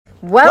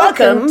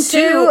Welcome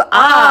to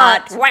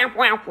Art with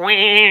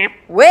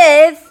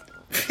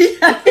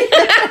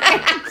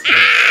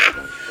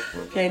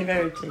Fiona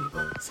Verity.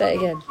 Say it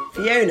again.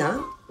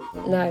 Fiona?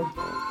 No.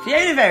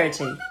 Fiona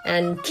Verity.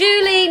 And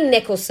Julie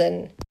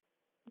Nicholson.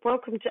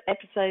 Welcome to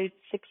episode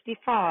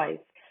 65.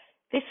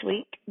 This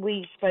week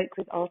we spoke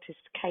with artist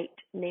Kate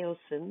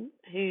Neilsen,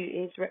 who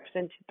is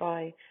represented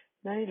by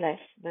no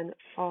less than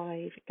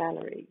 5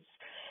 galleries.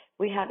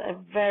 We had a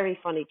very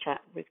funny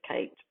chat with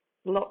Kate,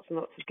 lots and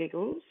lots of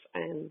giggles,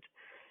 and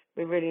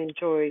we really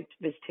enjoyed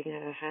visiting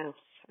her house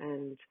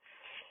and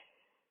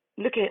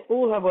looking at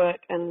all her work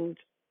and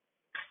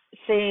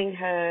seeing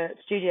her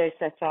studio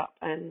set up.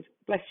 And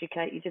bless you,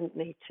 Kate, you didn't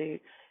need to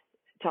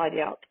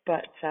tidy up,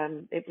 but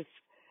it was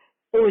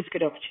always a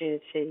good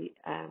opportunity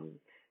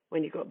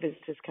when you've got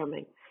visitors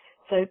coming.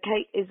 So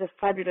Kate is a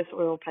fabulous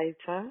oil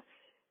painter.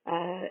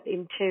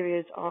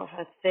 Interiors are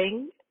her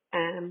thing.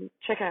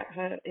 Check out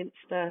her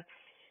Insta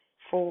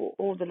for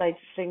all the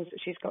latest things that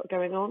she's got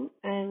going on.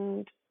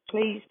 And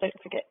please don't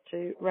forget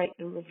to rate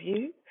and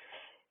review.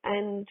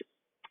 And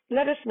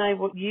let us know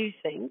what you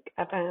think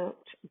about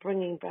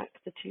bringing back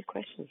the 2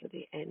 questions at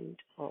the end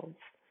of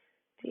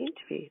the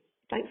interview.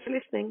 Thanks for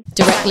listening.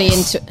 Directly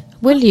into...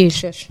 Will you?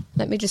 Shush.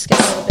 Let me just get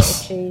a little bit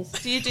of cheese.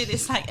 Do you do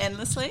this like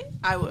endlessly?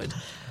 I would.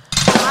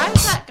 Why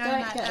is that going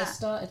like that? Don't get us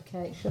started,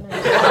 Kate.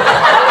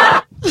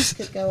 This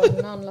could go on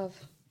and on, love.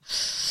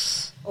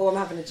 Oh, I'm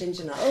having a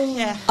ginger nut. Oh,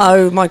 yeah.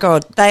 Oh, my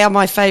God. They are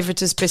my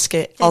favouriteest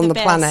biscuit on the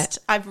planet.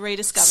 I've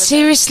rediscovered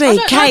Seriously, I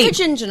don't Kate. like a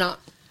ginger nut.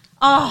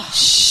 Oh,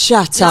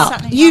 shut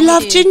up. You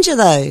love ginger,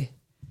 though.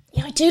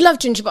 Yeah, I do love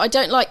ginger, but I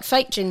don't like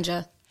fake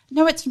ginger.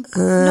 No, it's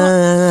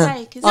not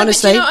fake. Is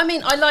Honestly. Do you know what I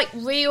mean? I like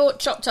real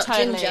chopped up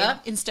ginger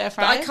in stir but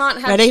fry. I can't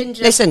have Ready?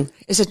 ginger. Listen,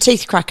 it's a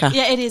teeth cracker.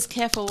 Yeah, it is.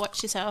 Careful.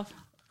 Watch yourself.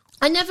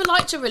 I never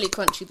liked a really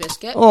crunchy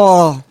biscuit.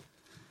 Oh.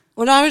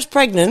 When I was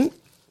pregnant,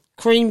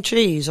 cream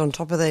cheese on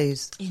top of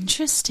these.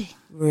 Interesting.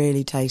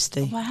 Really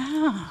tasty.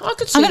 Wow. I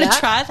could see I'm going that. to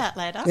try that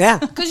later. Yeah.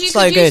 Because you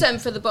so could good. use them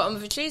for the bottom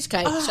of a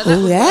cheesecake. Oh, So that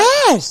would work.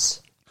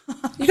 Yes. I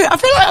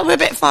feel like I'm a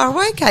bit far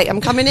away, Kate. I'm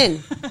coming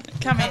in.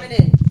 Coming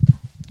in.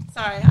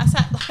 Sorry, I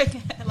sat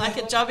like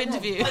a job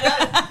interview.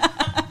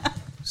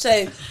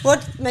 So,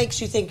 what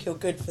makes you think you're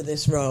good for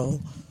this role?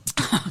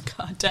 Oh,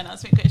 God, don't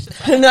ask me questions.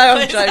 No,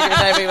 I'm joking.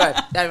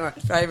 Don't worry.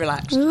 Very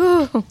relaxed.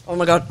 Oh,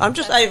 my God. I'm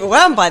just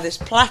overwhelmed by this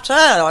platter.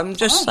 I'm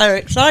just so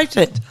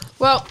excited.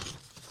 Well,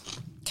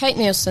 Kate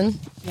Neilsen,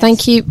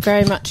 thank you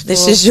very much.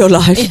 This is your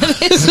life.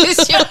 This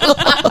is your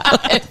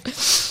life.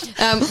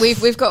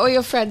 We've got all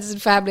your friends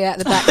and family out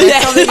the back.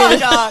 Oh,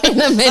 God. In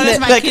a minute.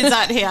 My kids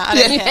out here. I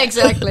don't care.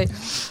 Exactly.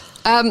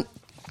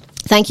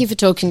 Thank you for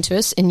talking to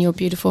us in your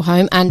beautiful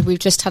home, and we've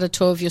just had a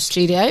tour of your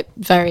studio.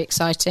 Very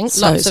exciting.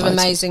 Lots of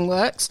amazing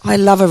works. I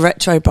love a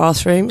retro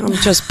bathroom. I'm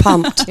just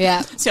pumped.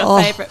 Yeah. It's your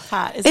favourite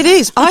part, isn't it? It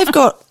is. I've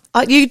got...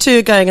 you two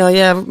are going, oh,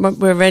 yeah,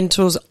 we're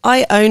rentals.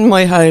 I own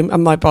my home,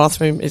 and my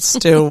bathroom is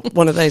still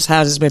one of those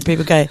houses where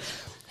people go,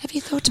 have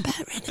you thought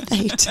about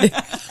renovating?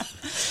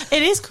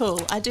 It is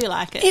cool. I do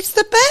like it. It's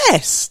the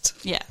best.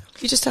 Yeah.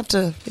 You just have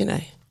to,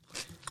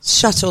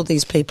 shut all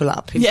these people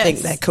up who think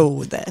they're cool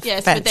with their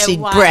fancy,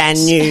 with their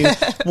brand new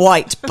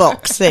white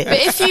box thing. But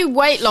if you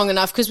wait long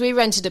enough, because we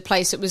rented a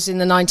place that was in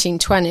the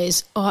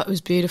 1920s, it was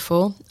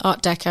beautiful,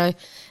 Art Deco,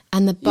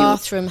 and the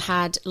bathroom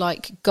had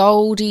like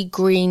goldy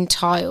green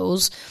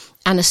tiles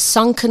and a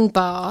sunken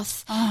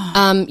bath.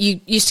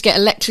 You used to get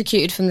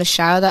electrocuted from the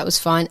shower, that was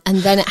fine, and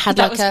then it had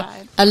like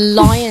a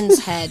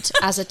lion's head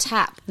as a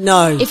tap.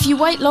 No. If you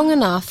wait long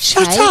enough,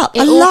 Shut Kate, up, it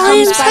a all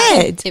lion's comes back.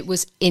 head? It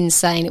was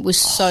insane. It was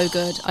so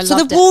good. I So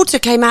loved the it. water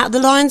came out of the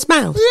lion's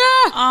mouth?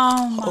 Yeah.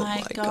 Oh,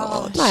 my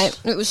God. Right,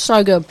 it was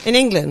so good. In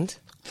England?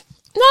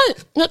 No,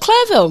 at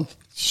Clairville.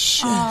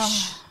 Shush.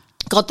 Oh.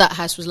 God, that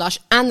house was lush.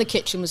 And the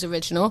kitchen was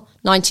original,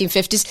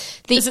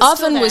 1950s. The Is it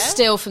still oven was there?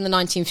 still from the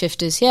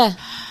 1950s, yeah.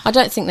 I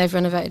don't think they've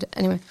renovated it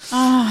anyway.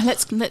 Oh,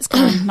 let's go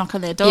and knock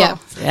on their door. Yeah.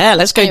 Yeah,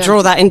 let's go Anyway.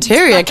 draw that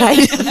interior,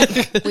 Kate.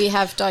 We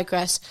have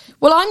digressed.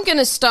 Well, I'm going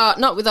to start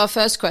not with our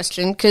first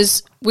question,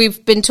 because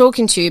we've been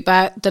talking to you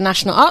about the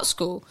National Art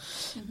School.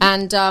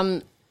 And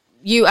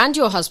you and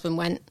your husband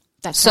went.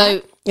 That's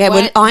right. Yeah,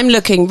 well, I'm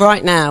looking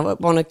right now at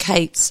one of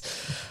Kate's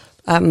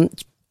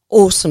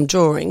awesome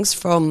drawings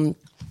from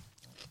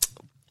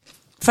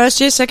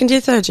first year, second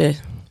year, third year?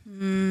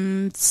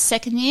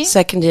 Second year.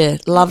 Second year.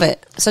 Love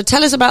it. So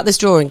tell us about this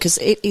drawing, because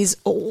it is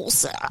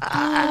awesome.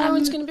 no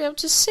one's going to be able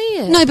to see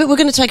it. No, but we're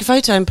going to take a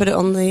photo and put it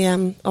on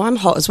the... I'm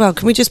hot as well.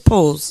 Can we just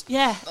pause?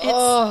 Yeah.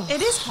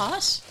 It is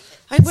hot.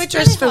 We're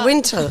dressed for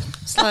winter.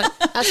 It's like...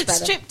 That's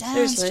better. Strip down.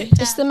 Seriously. Strip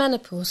down. It's the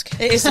menopause.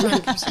 It is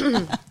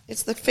the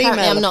It's the female...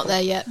 Apparently I'm not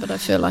there yet, but I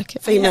feel like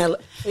it. Female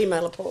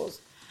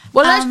applause.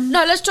 Well,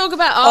 let's talk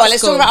about art All right,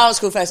 let's school. talk about art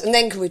school first, and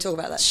then can we talk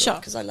about that? Sure.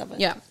 Because I love it.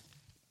 Yeah.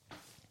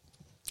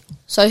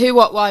 So who,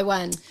 what, why,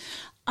 when?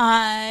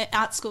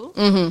 Art school.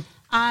 Mm-hmm.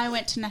 I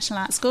went to National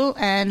Art School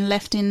and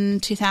left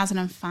in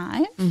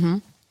 2005.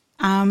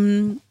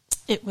 Mm-hmm.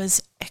 It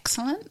was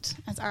excellent,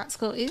 as art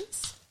school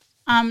is.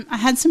 I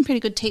had some pretty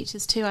good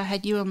teachers too. I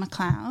had Ewan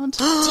McLeod.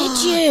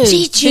 Did you?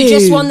 Did You you?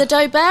 just won the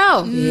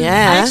Dobell. I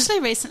Yeah. actually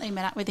recently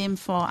met up with him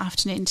for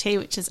afternoon tea,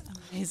 which is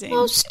amazing.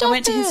 Oh, stop I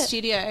went to his it.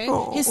 studio.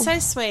 Oh. He's so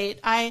sweet.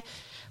 I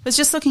was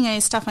just looking at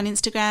his stuff on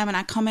Instagram and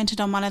I commented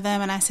on one of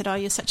them and I said, oh,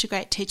 you're such a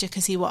great teacher,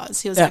 because he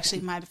was. He was Yeah.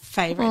 actually my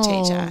favourite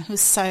teacher. He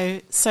was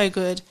so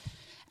good.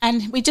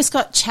 And we just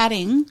got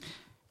chatting.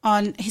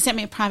 He sent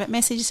me a private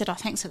message. He said, oh,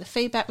 thanks for the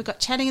feedback. We got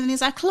chatting and then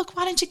he's like, look,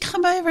 why don't you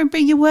come over and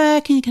bring your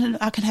work and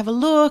I can have a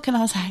look. And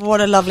I was like,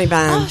 What a lovely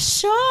man. oh,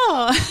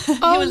 sure.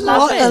 He was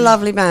lovely. What a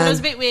lovely But it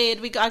was man. a bit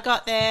weird. I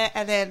got there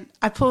and then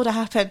I pulled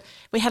up and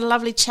we had a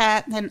lovely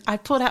chat. And then I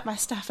pulled out my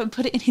stuff and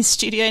put it in his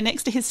studio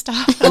next to his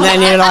stuff. And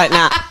then you're like,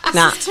 nah.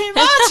 Too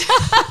much.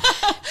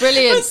 It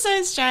Brilliant. was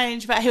so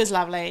strange, but he was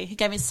lovely. He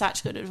gave me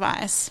such good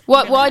advice.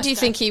 Why Really nice do you guy.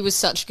 think he was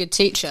such a good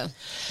teacher?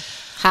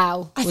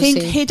 How? I was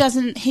think he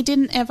he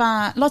didn't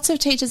ever, lots of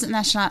teachers at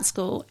National Art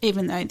School,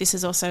 even though this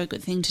is also a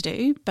good thing to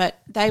do, but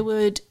they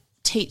would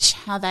teach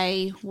how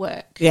they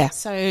work. Yeah.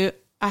 So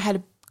I had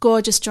a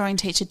gorgeous drawing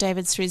teacher,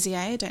 David Struzier.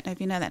 I don't know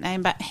if you know that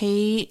name, but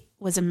he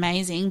was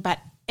amazing, but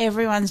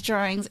everyone's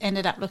drawings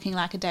ended up looking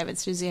like a David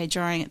Struzier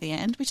drawing at the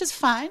end, which is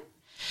fine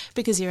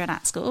because you're at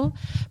art school.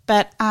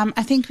 But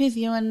I think with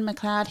Ewan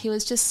McLeod, he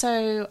was just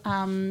so...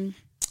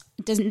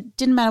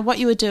 didn't matter what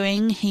you were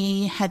doing,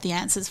 he had the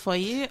answers for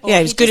you. Or Yeah,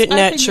 he was good at just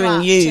opened nurturing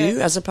up you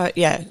to- as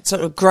opposed,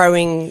 sort of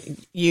growing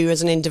you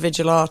as an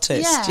individual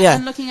artist. Yeah.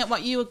 and looking at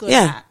what you were good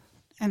Yeah. at.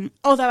 And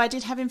although I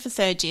did have him for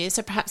third year,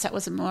 so perhaps that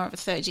was more of a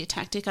third year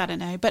tactic, I don't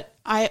know. But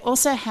I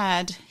also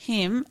had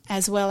him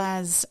as well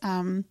as,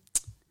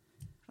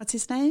 what's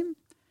his name?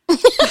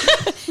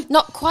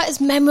 not quite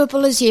as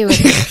memorable as you?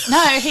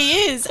 No,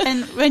 he is.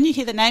 And when you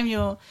hear the name,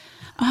 you're,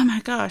 oh my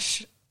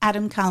gosh,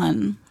 Adam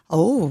Cullen.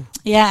 Oh,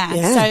 Yeah.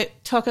 Yeah. So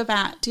talk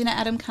about, do you know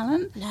Adam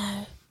Cullen?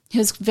 No. He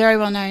was very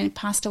well known. He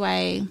passed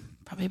away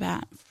probably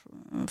about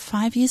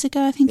 5 years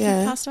ago, I think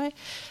Yeah. he passed away.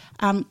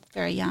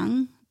 Very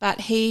young. But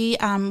he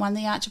won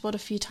the Archibald a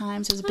few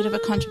times. He was a bit of a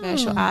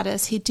controversial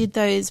artist. He did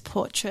those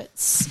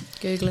portraits.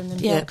 Googling them.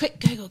 Yeah, quick,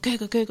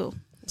 Google.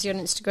 Is he on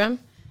Instagram?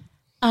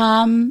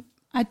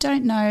 I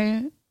don't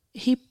know.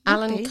 He would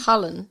Alan be.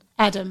 Cullen.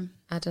 Adam.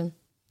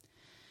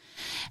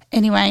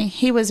 Anyway,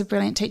 he was a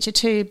brilliant teacher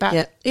too. But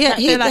yeah. I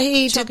feel like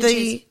He chalk did and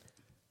cheese.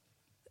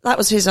 that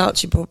was his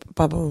Archie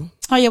bubble.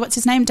 Oh yeah, what's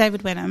his name?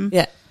 David Wenham.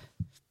 Yeah.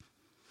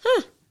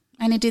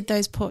 And he did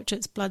those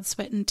portraits, Blood,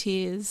 Sweat and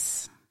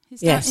Tears.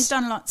 Yes. He's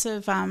done lots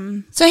of.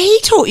 So he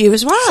taught you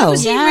as well.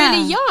 Was Yeah. he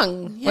really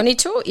young when he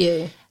taught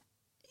you?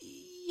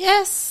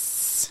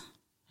 Yes,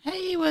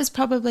 he was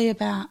probably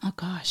about. Oh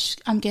gosh,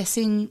 I'm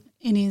guessing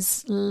in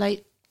his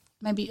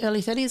maybe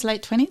early 30s,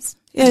 late 20s.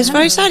 Yeah, it's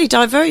very sad. He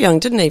died very young,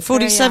 didn't he?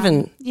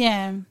 47.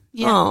 Yeah.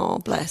 Oh,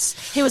 bless.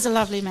 He was a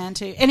lovely man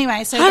too.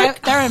 Anyway, so How-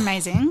 they're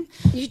amazing.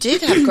 You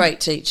did have great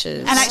teachers.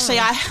 And actually,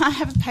 I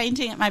have a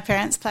painting at my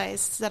parents'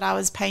 place that I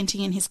was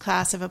painting in his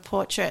class of a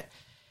portrait.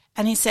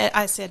 And I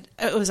said,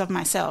 it was of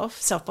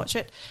myself,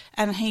 self-portrait.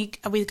 And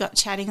we got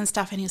chatting and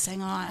stuff, and he was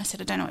saying, I said,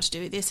 I don't know what to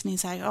do with this. And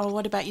he's like, oh,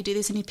 what about you do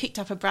this? And he picked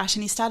up a brush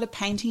and he started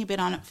painting a bit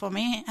on it for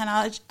me. And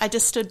I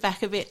just stood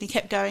back a bit and he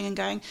kept going and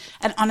going.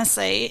 And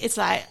honestly, it's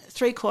like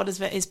 3/4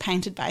 of it is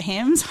painted by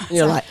him. So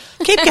You're like,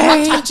 keep I'm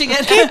going. not touching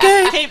it. Keep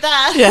going. Keep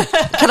that. Yeah.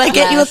 Can I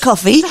get you a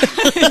coffee?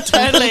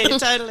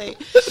 Totally.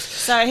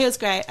 So he was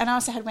great. And I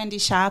also had Wendy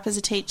Sharp as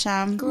a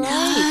teacher. Great.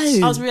 I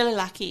was really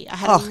lucky. I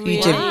had Oh, a really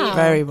you did Wow.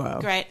 very well.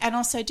 great. And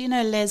also, do you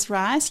know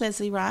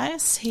Leslie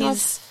Rice?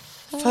 He's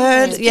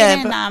Heard, yeah,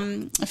 been but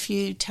in a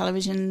few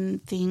television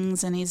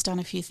things, and he's done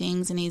a few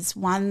things, and he's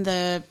won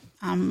the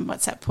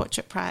what's that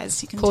portrait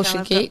prize? You can Portia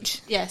tell I've got-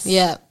 Keach? Yes.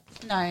 Yeah.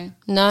 No.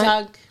 No?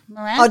 Doug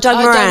Moran. oh, Doug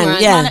Oh, Doug Moran,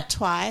 Moran. yeah. Won it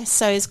twice,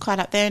 so he's quite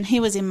up there. And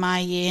he was in my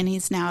year, and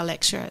he's now a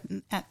lecturer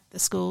at the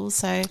school.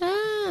 So,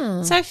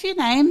 so a few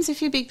names, a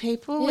few big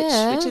people,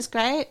 Yeah. which is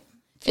great.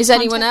 Is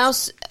anyone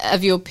else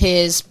of your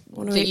peers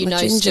Wanna that eat you my know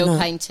ginger still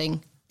nut?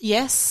 painting?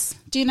 Yes.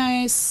 Do you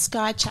know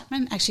Sky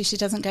Chapman? Actually, she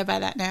doesn't go by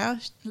that now.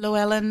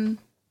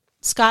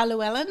 Sky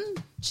Llewellyn.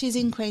 She's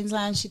in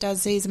Queensland. She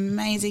does these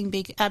amazing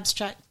big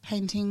abstract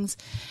paintings.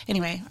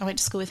 Anyway, I went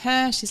to school with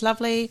her. She's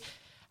lovely.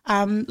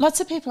 Lots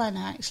of people I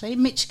know, actually.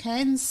 Mitch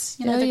Keynes,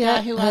 the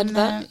guy who heard won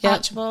that, the yeah.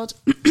 Archibald.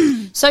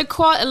 So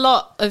quite a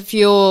lot of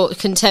your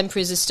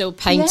contemporaries are still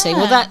painting. Yeah.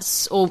 Well,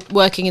 that's or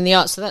working in the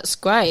arts, so that's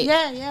great.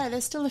 Yeah.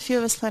 There's still a few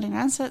of us floating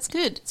around, so that's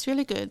good. It's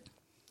really good.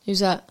 Who's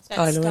that?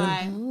 That's Llewellyn.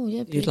 Sky. Oh,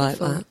 yeah, You'd like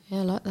beautiful. that. Yeah,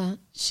 I like that.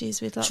 She's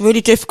with lots It's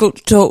really difficult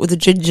to talk with a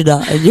ginger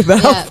nut in your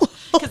mouth. Yeah.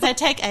 because they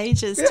take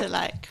ages to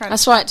like crunch.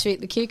 That's right, to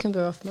eat the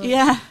cucumber off. Mum.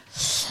 Yeah.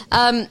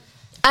 And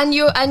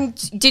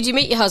did you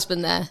meet your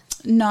husband there?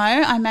 No,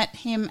 I met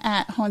him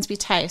at Hornsby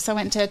TAFE. So I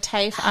went to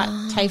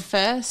TAFE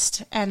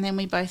first, and then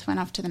we both went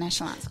off to the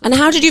National Arts School. And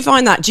how did you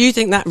find that? Do you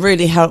think that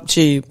really helped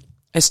you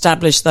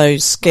establish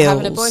those skills?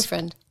 Having a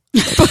boyfriend.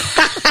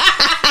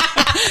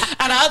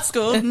 At art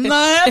school? No,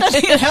 I don't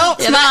think it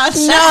helps much.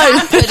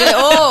 Hampered it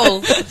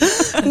all.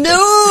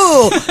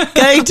 No,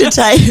 going to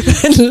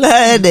TAFE and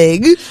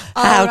learning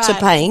how to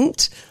right.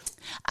 paint.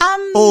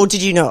 Or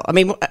did you not? I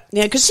mean,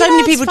 because so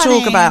many people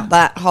talk about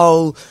that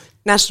whole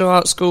National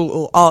Art School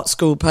or art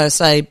school per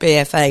se,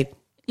 BFA.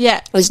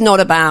 Yeah. It's not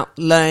about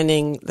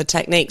learning the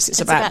techniques.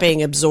 It's about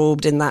being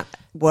absorbed in that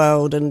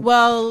world. And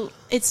well,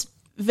 it's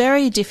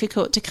very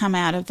difficult to come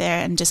out of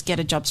there and just get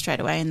a job straight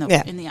away in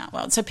the art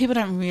world. So people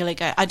don't really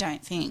go, I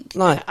don't think,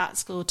 to art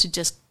school to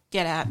just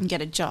get out and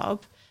get a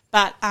job.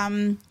 But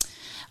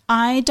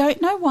I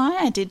don't know why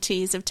I did 2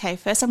 years of TAFE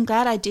first. I'm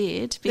glad I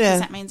did because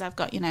that means I've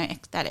got,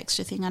 that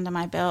extra thing under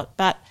my belt.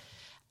 But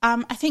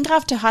I think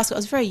after high school, I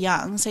was very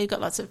young, so you've got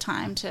lots of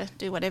time to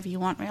do whatever you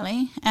want,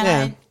 really.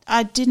 And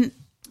I didn't.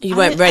 You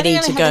weren't ready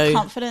I didn't to really have go. the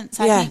confidence,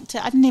 I think.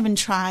 I didn't even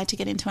try to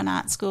get into an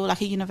art school,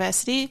 like a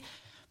university.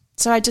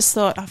 So I just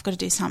thought, I've got to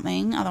do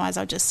something, otherwise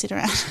I'll just sit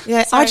around.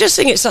 Yeah, I just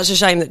think it's such a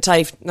shame that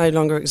TAFE no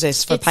longer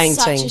exists for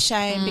painting. It's such a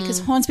shame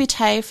because Hornsby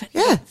TAFE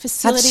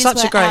facilities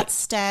were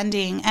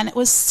outstanding, and it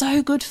was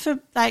so good for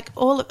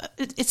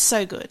it's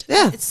so good.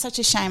 Yeah. It's such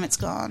a shame it's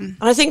gone.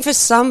 And I think for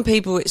some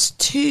people it's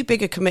too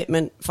big a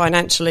commitment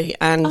financially,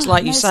 and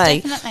like you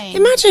say, definitely.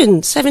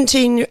 imagine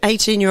 17,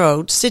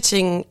 18-year-old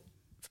sitting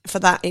for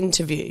that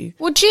interview.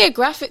 Well,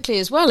 geographically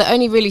as well, it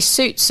only really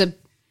suits a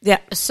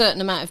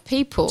certain amount of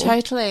people.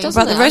 Totally. Doesn't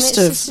But it? the rest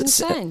it's of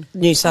insane.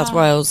 New South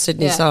Wales,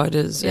 Sydney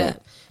siders,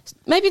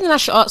 Maybe the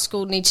National Art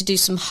School need to do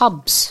some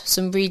hubs,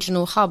 some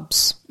regional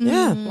hubs.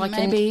 Yeah. Like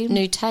maybe. a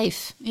new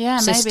TAFE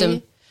system.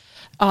 Maybe.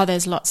 Oh,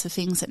 there's lots of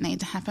things that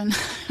need to happen.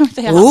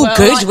 Oh,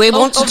 good. We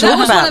want to talk that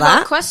was about one of that.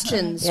 our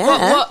questions.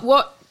 Yeah.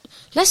 What?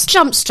 Let's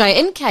jump straight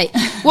in, Kate.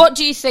 What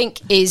do you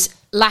think is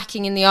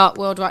lacking in the art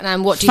world right now,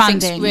 and what do you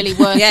think is really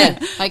working?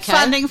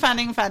 Okay.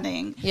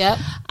 Funding. Yeah.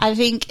 I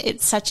think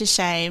it's such a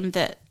shame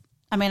that,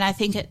 I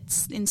think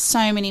it's in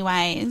so many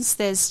ways.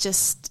 There's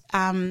just,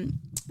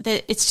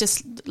 it's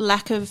just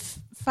lack of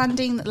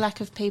funding,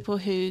 lack of people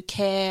who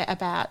care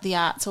about the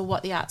arts or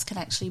what the arts can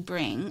actually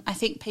bring. I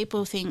think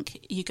people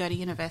think you go to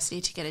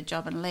university to get a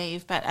job and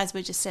leave, but as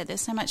we just said,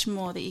 there's so much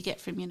more that you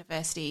get from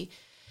university.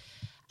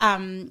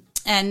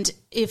 And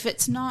if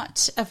it's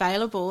not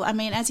available,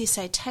 as you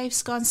say,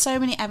 TAFE's gone, so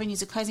many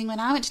avenues are closing. When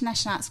I went to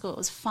National Art School, it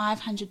was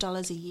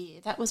 $500 a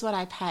year. That was what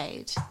I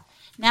paid.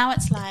 Now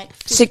it's like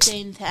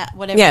 15,000,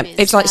 whatever it is. Yeah,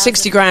 it's like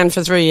 60 grand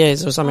for 3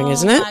 years or something,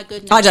 isn't it? My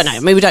goodness. I don't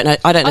know. We don't know.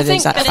 I don't know the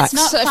exact but facts.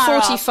 it's not So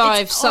far 45,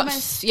 off. It's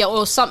almost,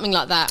 or something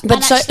like that.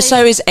 But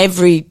so is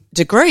every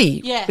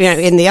degree, Yes.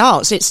 in the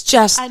arts. It's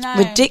just I know.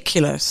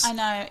 ridiculous. I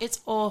know, it's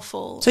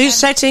awful. So you're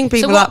setting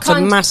people what up for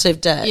kind-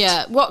 massive debt.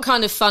 Yeah. What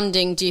kind of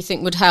funding do you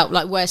think would help?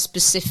 Like, where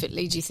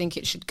specifically do you think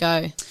it should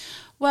go?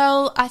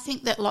 Well, I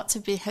think that lots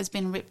of it has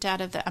been ripped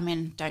out of the.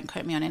 Don't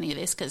quote me on any of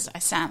this because I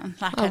sound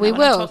like I know we what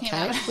will. I'm talking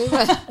Okay, about. we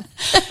will.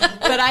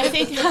 But I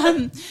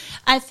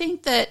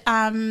think that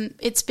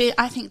it's been.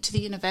 I think to the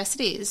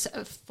universities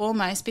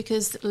foremost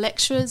because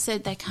lecturers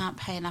said they can't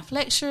pay enough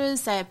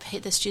lecturers.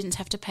 The students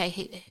have to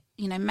pay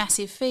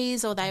massive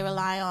fees, or they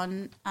rely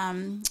on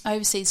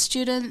overseas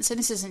students. And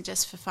this isn't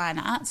just for fine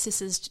arts.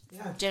 This is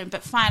general,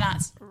 but fine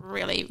arts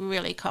really,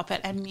 really cop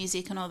it, and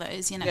music and all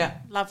those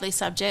lovely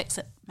subjects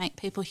that make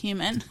people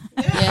human.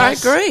 Yes. I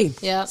agree.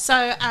 Yeah.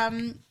 So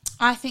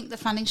I think the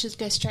funding should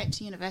go straight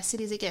to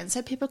universities again,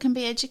 so people can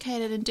be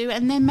educated and do.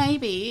 And then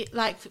maybe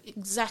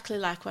exactly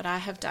like what I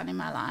have done in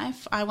my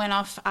life, I went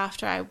off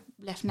after I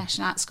left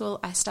National Art School.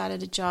 I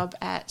started a job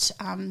at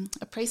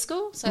a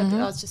preschool, so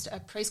I was just a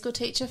preschool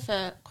teacher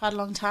for quite a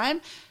long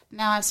time.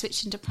 Now I've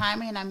switched into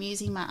primary, and I'm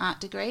using my art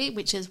degree,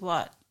 which is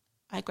what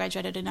I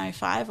graduated in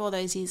 2005, all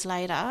those years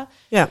later.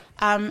 Yeah.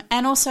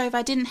 And also, if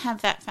I didn't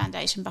have that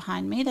foundation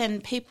behind me,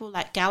 then people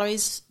like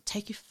galleries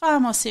take you far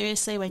more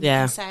seriously when you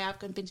can say, I've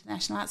been to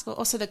National Art School.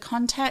 Also, the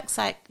contacts,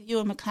 like you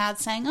and McLeod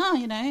saying,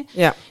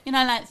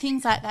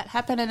 things like that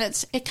happen. And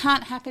it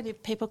can't happen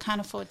if people can't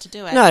afford to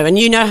do it. No, and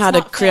you know how to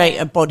not create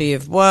fair. a body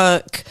of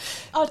work.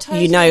 Oh,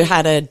 totally. You know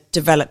how to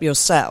develop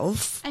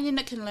yourself. And you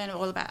can learn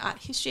all about art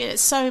history.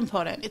 It's so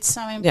important. It's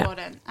so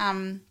important.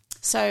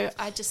 So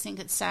I just think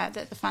it's sad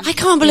that the funding... I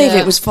can't believe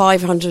it was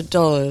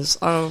 $500.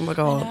 Oh, my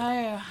God.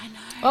 I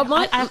know.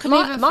 Well, I couldn't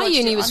even my afford to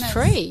uni do was honours.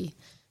 free.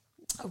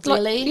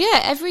 Really?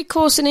 Every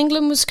course in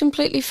England was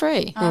completely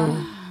free.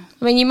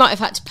 You might have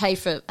had to pay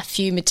for a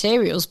few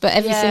materials, but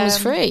everything was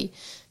free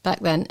back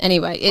then.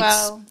 Anyway,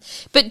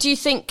 but do you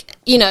think,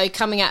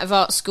 coming out of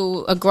art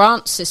school, a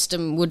grant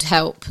system would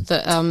help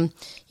that,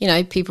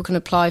 people can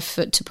apply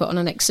to put on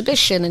an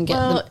exhibition and get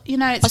them?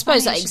 It's I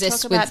suppose funny that you should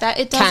exists talk with about that.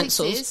 It does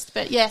councils. exist,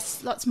 but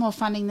yes, lots more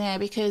funding there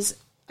because,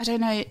 I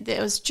don't know, it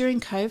was during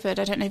COVID,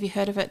 I don't know if you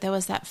heard of it, there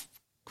was that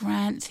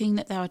grant thing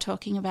that they were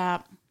talking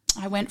about.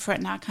 I went for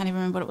it now, I can't even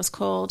remember what it was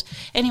called.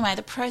 Anyway,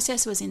 the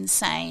process was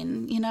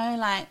insane,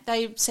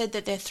 they said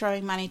that they're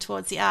throwing money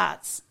towards the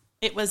arts.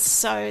 It was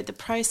the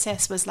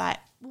process was like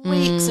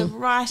weeks of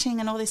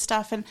writing and all this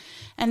stuff. And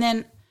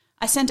then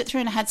I sent it through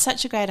and I had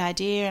such a great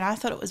idea and I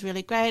thought it was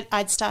really great.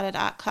 I'd started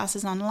art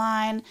classes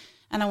online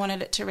and I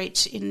wanted it to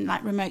reach in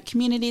remote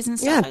communities and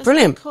stuff. Yeah, it was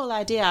brilliant. A cool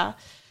idea.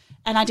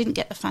 And I didn't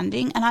get the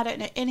funding and I don't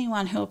know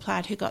anyone who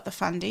applied who got the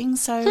funding.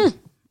 So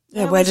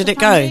Yeah, where did it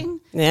go? funding.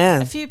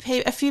 Yeah.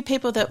 A few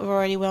people that were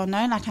already well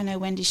known, like I know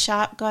Wendy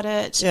Sharp got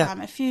it.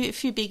 Yeah. A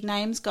few big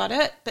names got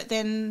it, but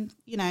then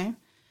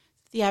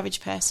the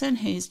average person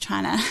who's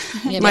trying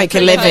to Make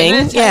a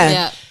living.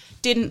 Yeah.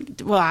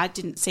 I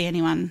didn't see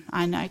anyone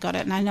I know got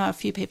it, and I know a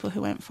few people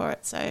who went for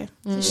it, so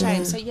it's a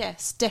shame. So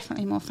yes,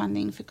 definitely more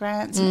funding for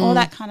grants and all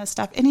that kind of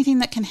stuff. Anything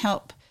that can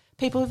help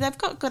people if they've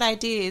got good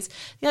ideas.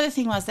 The other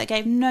thing was they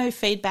gave no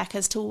feedback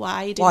as to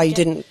why you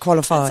didn't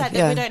qualify. It's like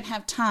that we don't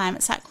have time.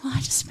 It's like, well,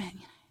 I just spent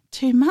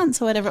 2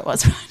 months or whatever it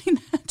was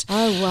writing that.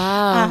 Oh,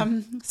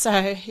 wow.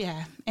 So,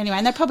 yeah. Anyway,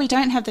 and they probably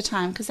don't have the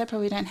time because they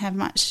probably don't have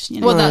much,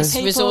 Well, that's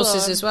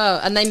resources as well.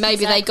 And they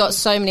they got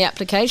so many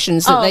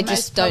applications that they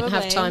just don't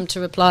have time to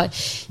reply.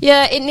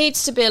 Yeah, it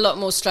needs to be a lot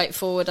more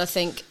straightforward, I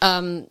think.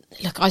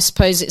 Look, I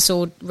suppose it's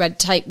all red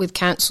tape with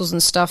councils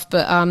and stuff,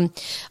 but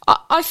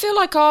I feel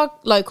like our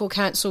local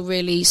council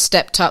really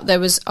stepped up.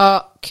 There was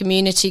art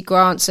community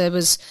grants, there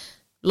was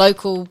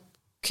local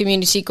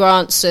community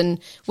grants, and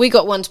we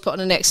got one to put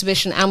on an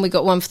exhibition and we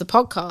got one for the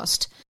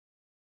podcast.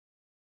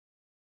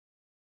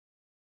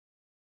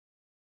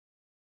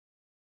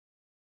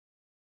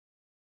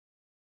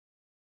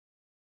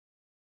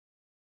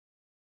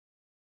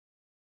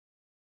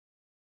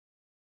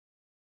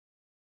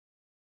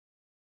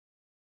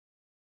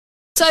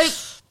 So,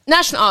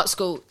 National Art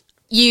School,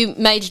 you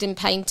majored in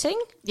painting?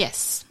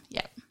 Yes.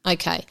 Yeah.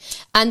 Okay.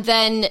 And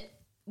then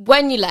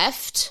when you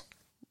left,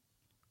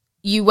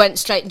 you went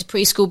straight into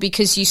preschool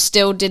because you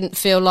still didn't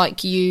feel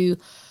like you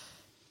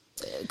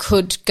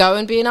could go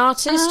and be an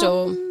artist,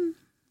 or?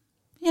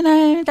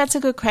 That's a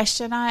good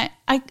question. I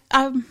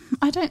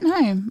don't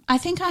know. I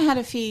think I had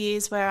a few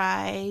years where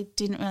I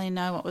didn't really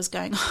know what was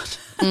going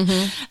on.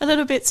 A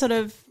little bit sort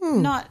of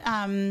not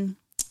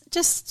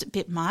just a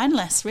bit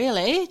mindless,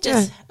 really.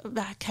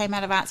 I came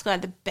out of art school, I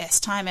had the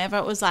best time ever.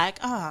 It was like,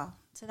 oh,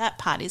 so that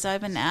party's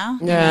over now.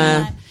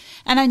 Yeah.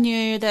 And I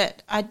knew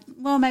that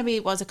maybe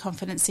it was a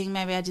confidence thing.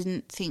 Maybe I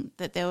didn't think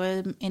that there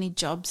were any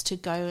jobs to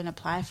go and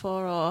apply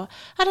for, or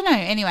I don't know.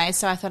 Anyway,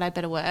 so I thought I'd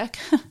better work.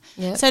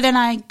 Yep. So then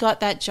I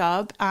got that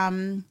job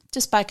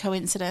just by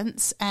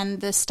coincidence,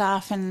 and the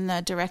staff and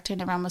the director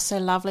and everyone was so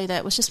lovely that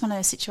it was just one of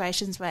those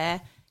situations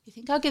where you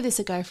think, I'll give this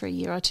a go for a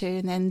year or two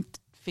and then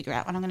figure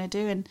out what I'm going to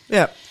do. And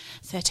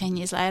 13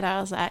 years later,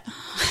 I was like...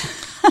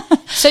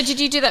 So did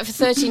you do that for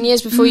 13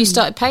 years before you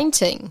started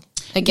painting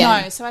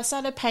again? No, so I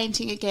started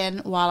painting again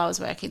while I was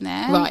working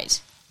there.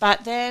 Right.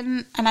 But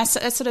then, and I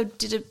sort of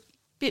did a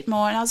bit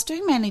more, and I was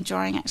doing mainly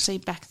drawing actually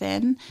back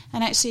then.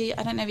 And actually,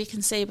 I don't know if you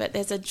can see, but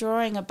there's a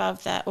drawing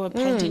above that, or a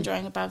painting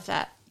drawing above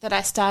that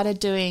I started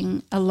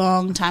doing a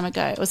long time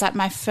ago. It was like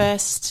my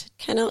first...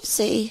 Cannot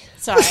see.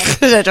 Sorry.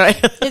 That's right.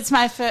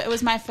 It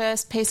was my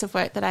first piece of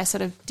work that I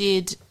sort of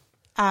did,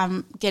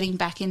 getting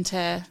back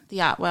into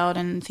the art world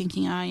and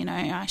thinking,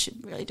 I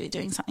should really be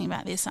doing something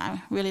about this.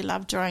 I really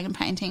love drawing and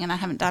painting, and I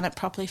haven't done it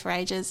properly for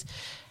ages.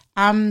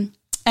 And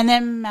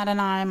then Matt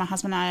and I, my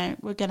husband and I,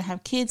 were going to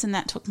have kids, and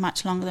that took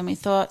much longer than we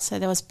thought. So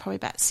there was probably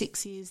about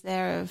 6 years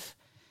there of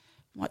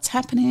what's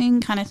happening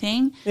kind of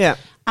thing. Yeah.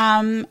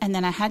 And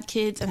then I had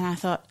kids, and I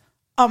thought,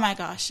 oh my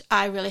gosh,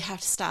 I really have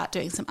to start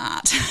doing some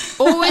art.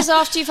 Always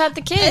after you've had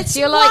the kids.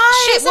 You're like,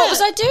 why shit, what was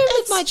I doing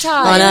with my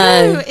time? I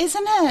know.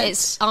 Isn't it?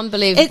 It's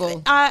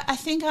unbelievable. I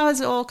think I was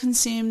all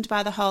consumed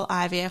by the whole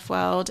IVF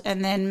world,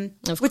 and then...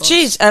 Which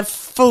is a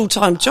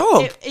full-time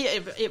job.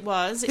 It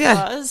was.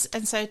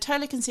 And so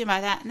totally consumed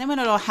by that. And then when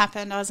it all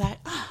happened, I was like,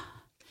 oh.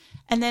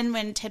 And then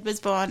when Ted was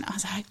born, I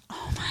was like,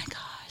 oh my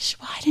gosh,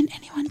 why didn't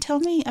anyone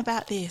tell me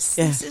about this?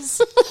 Yeah. This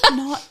is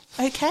not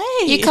okay.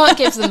 You can't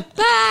give them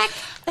back.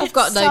 I've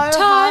got no time.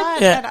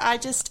 Hard. Yeah.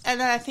 And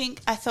then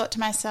I thought to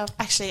myself,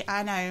 actually,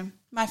 I know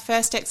my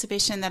first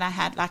exhibition that I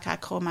had, like I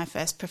call my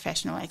first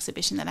professional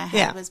exhibition that I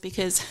had, was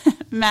because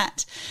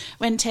Matt,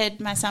 when Ted,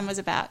 my son, was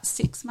about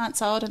 6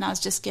 months old, and I was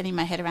just getting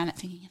my head around it,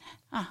 thinking,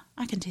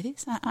 I can do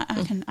this.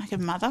 I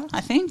can mother,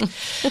 I think.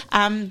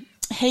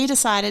 He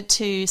decided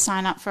to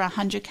sign up for a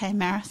 100K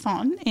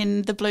marathon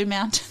in the Blue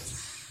Mountains.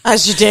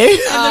 As you do.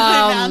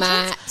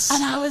 Matt.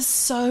 And I was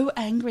so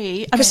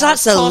angry. Because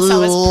that's a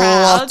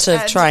lot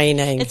of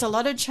training. It's a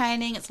lot of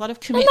training. It's a lot of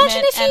commitment.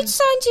 Imagine if you'd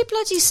signed your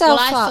bloody self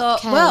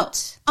up,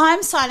 Kate.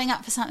 I'm signing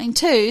up for something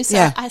too.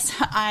 So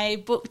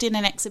I booked in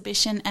an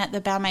exhibition at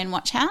the Balmain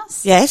Watch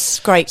House.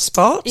 Yes, great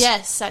spot.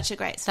 Yes, such a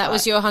great spot. That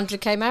was your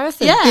 100K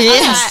marathon. Yeah.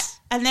 Yes.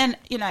 And then,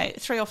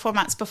 3 or 4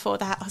 months before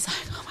that, I was like,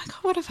 oh my God,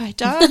 what have I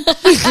done?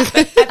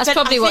 That's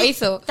probably what he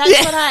thought.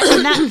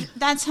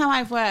 That's how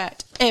I've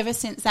worked ever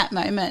since that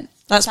moment.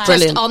 That's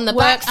brilliant. On the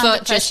back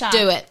foot, just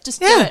do it.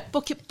 Just do it.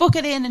 Book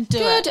it in and do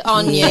it. Good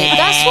on you. Yes.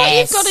 That's what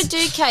you've got to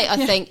do, Kate,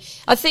 I think.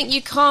 I think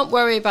you can't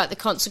worry about the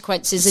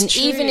consequences. It's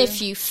true. Even if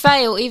you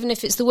fail, even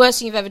if it's the worst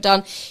thing you've ever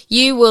done,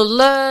 you will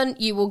learn,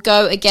 you will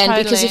go again.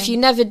 Totally. Because if you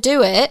never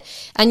do it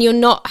and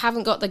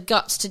haven't got the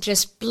guts to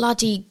just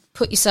bloody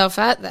put yourself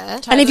out there.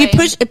 Totally. And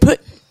if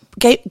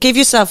you give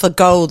yourself a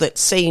goal that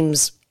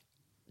seems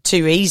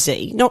too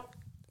easy,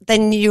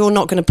 then you're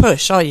not going to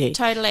push, are you?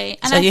 Totally.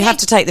 And so you have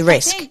to take the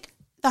risk. I think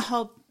the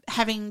whole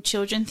having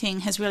children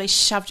thing has really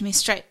shoved me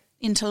straight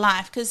into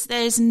life, because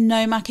there's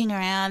no mucking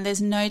around.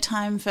 There's no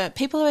time for,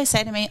 people always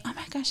say to me, oh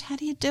my gosh, how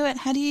do you do it?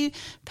 How do you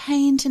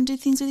paint and do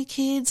things with your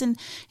kids? And,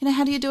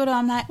 how do you do it?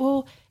 I'm like,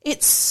 well,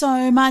 it's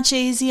so much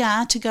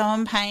easier to go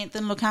and paint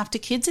than look after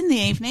kids in the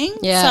evening.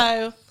 Yeah.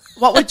 So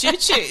what would you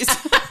choose?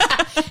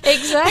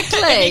 Exactly.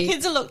 If your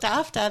kids are looked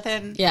after,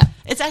 then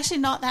it's actually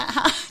not that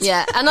hard.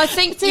 Yeah, and I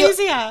think it's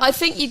easier. I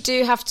think you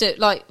do have to,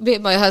 like, me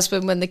and my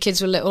husband, when the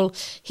kids were little,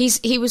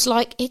 he was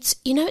like, it's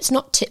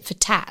not tit for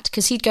tat,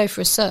 because he'd go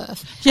for a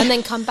surf and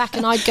then come back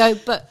and I'd go,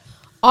 but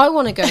I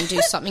want to go and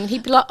do something. And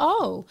he'd be like,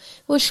 oh,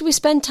 well, should we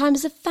spend time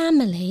as a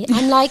family?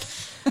 I'm like,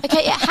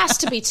 okay, it has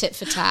to be tit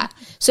for tat.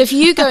 So if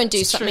you go and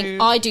do something, true.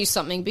 I do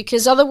something,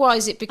 because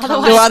otherwise it becomes...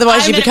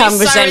 Otherwise you I'm become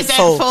gonna be so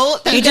resentful.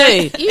 You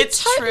do. You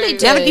totally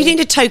do. Yeah, but you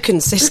need a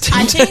token system.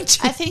 I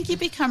think you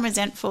become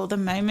resentful the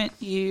moment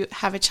you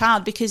have a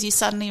child, because you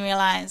suddenly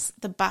realise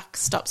the buck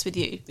stops with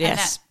you.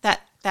 Yes. And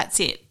that's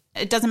it.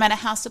 It doesn't matter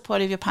how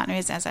supportive your partner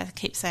is, as I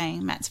keep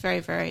saying. Matt's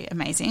very, very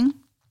amazing.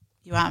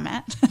 You are,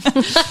 Matt.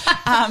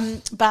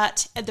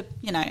 But at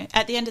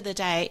the end of the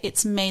day,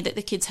 it's me that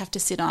the kids have to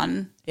sit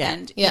on. Yeah.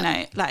 And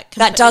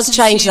that does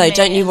change though.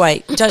 Don't you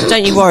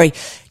don't you worry.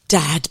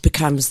 Dad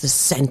becomes the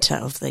centre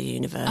of the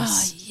universe.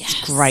 Oh, yes.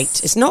 It's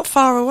great. It's not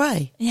far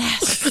away.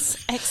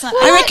 Yes, excellent.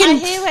 I reckon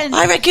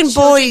children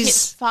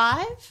boys hit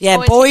 5.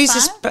 Yeah, boys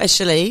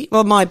especially.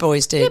 Well, my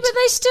boys did. Yeah, but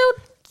they still...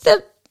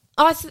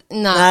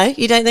 No,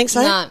 you don't think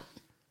so? No.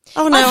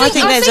 Oh no, I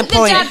think there's a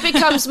point. The dad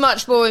becomes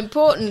much more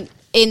important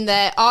in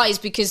their eyes,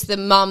 because the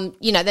mum,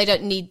 they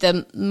don't need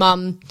the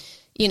mum,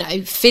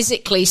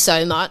 physically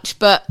so much.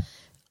 But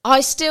I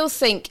still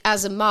think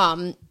as a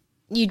mum,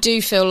 you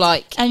do feel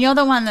like... And you're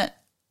the one that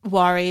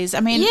worries.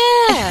 I mean,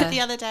 yeah. The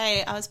other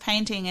day I was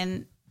painting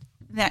and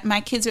my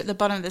kids are at the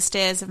bottom of the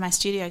stairs of my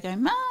studio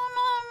going, Mum,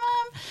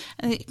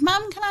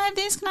 Mum, can I have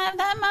this? Can I have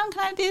that? Mum, can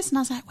I have this? And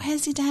I was like,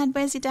 where's your dad?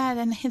 Where's your dad?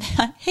 And they're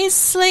like, he's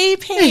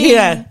sleeping.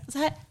 Yeah. I was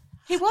like,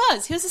 he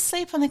was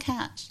asleep on the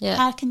couch. Yeah.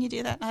 How can you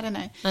do that? I don't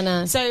know. I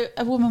know. So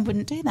a woman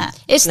wouldn't do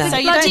that. It's No. the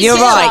So bloody You're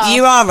guilt. right.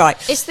 You are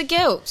right. It's the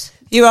guilt.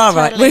 You are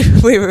Totally.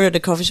 right. We were at a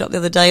coffee shop the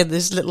other day, and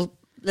this little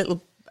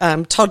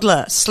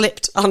toddler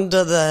slipped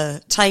under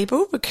the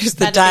table because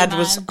the That'd be dad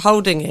was mine.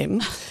 holding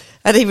him,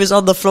 and he was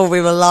on the floor.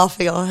 We were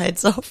laughing our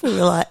heads off. We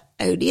were like,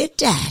 only a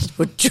dad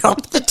would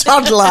drop the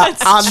toddler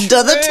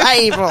under the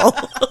table.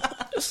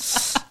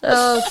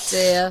 Oh,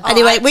 dear.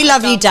 Anyway, we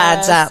love you gone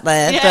dads worse. out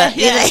there. Yeah, but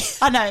yeah.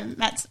 I know,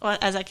 Matt's,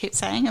 as I keep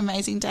saying,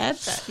 amazing dad,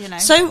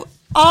 but, So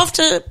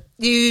after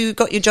you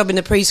got your job in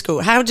the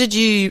preschool, how did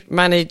you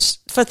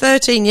manage for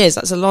 13 years?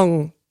 That's a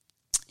long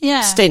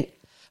stint.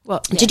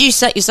 Well, Did you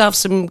set yourself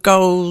some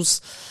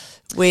goals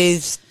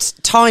with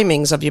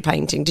timings of your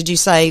painting? Did you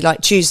say like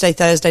Tuesday,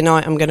 Thursday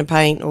night I'm going to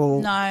paint,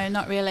 or No,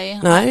 not really.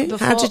 No?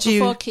 How did you-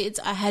 Before kids,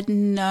 I had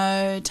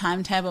no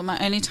timetable. My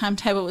only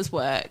timetable was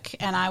work,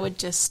 and I would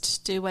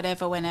just do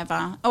whatever,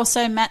 whenever.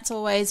 Also, Matt's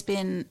always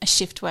been a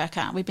shift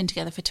worker. We've been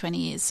together for 20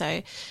 years,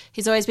 so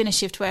he's always been a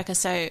shift worker,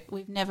 so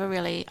we've never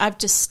really...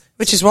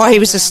 which is why he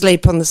was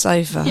asleep on the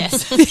sofa.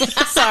 Yes.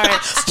 Sorry.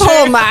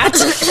 Poor Matt.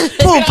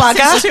 Poor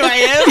bugger. 2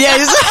 a.m.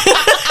 Yes.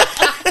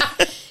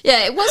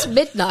 Yeah, it was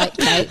midnight,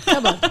 Kate.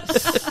 Come on.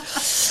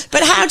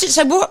 But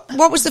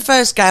what was the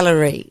first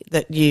gallery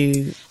that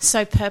you...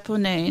 So Purple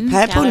Noon.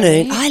 Purple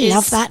Gallery Noon. I is-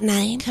 love that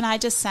name. Can I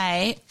just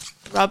say,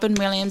 Robin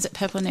Williams at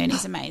Purple Noon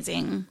is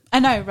amazing. I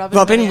know,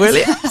 Robin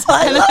Williams.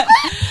 I love it.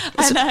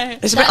 I know.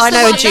 I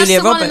know Julia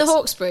That's the one in Roberts. the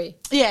Hawkesbury.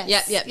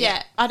 Yes.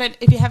 Yeah.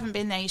 If you haven't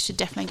been there, you should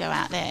definitely go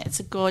out there. It's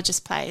a gorgeous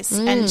place.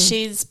 And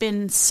she's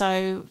been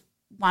so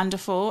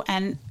wonderful.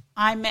 And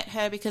I met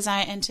her because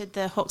I entered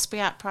the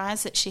Hawkesbury Art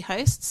Prize that she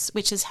hosts,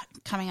 which is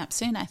coming up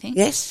soon, I think.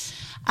 Yes.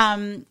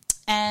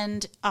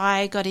 And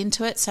I got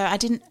into it. So I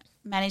didn't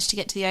manage to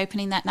get to the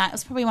opening that night. It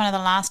was probably one of the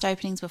last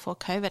openings before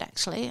COVID,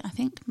 actually, I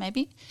think,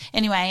 maybe.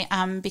 Anyway,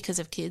 because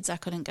of kids, I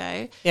couldn't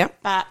go. Yep.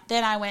 But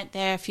then I went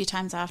there a few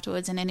times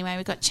afterwards, and anyway,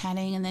 we got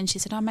chatting, and then she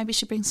said, maybe you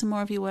should bring some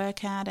more of your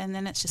work out, and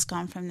then it's just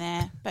gone from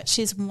there. But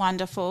she's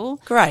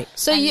wonderful. Great.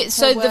 So And you, her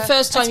so the work-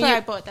 first time that's where I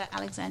you, bought that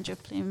Alexandra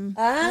Plim.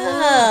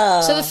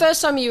 so the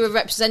first time you were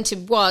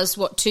represented was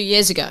 2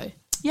 years ago?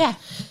 Yeah.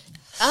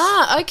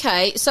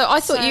 Okay. So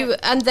I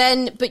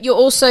thought but you're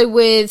also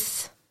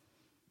with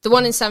the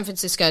one in San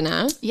Francisco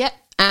now. Yep.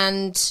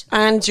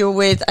 And you're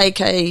with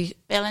AK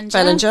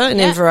Bellinger in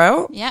Yeah.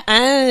 Inverell. Yeah.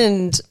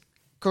 And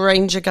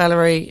Granger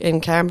Gallery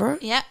in Canberra.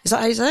 Yeah. Is that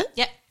how you say it?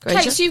 Yep.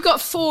 Granger? Kate, so you've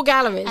got 4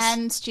 galleries.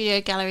 And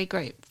Studio Gallery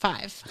Group,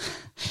 5.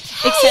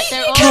 Except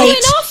they're all... Kate,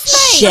 off,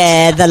 mate.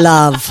 share the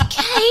love.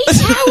 Kate,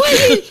 how are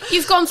you?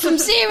 You've gone from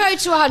 0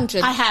 to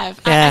 100. I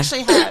have. Yeah. I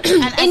actually have.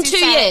 And as In you 2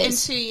 say,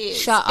 years? In 2 years.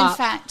 Shut In up.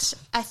 fact,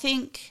 I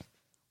think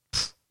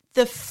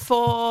the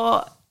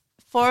four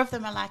of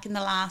them are like in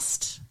the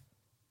last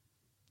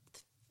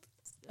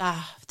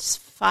just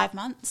 5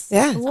 months.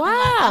 Yeah.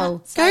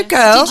 Wow. Go,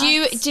 girl.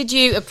 Did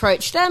you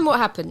approach them? What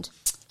happened?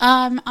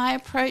 I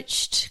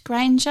approached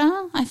Granger,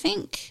 I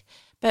think,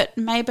 But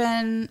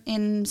Mayburn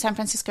in San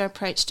Francisco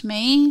approached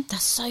me.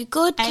 That's so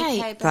good,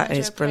 Kate. AK That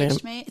is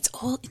brilliant. me. It's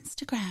all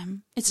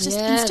Instagram. It's just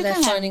Yeah, Instagram.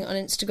 they're finding it on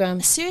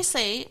Instagram.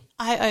 Seriously,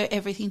 I owe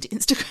everything to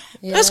Instagram.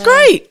 Yeah. That's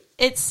great.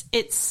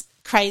 It's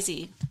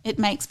crazy. It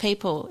makes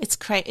people. It's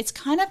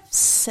kind of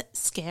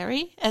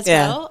scary as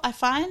Yeah. well, I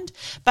find.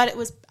 But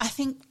I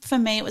think for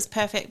me it was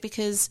perfect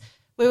because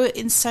we were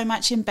in so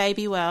much in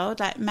baby world.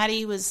 Like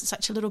Maddie was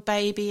such a little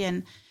baby,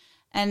 and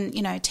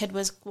Ted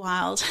was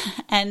wild,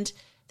 and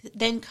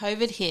then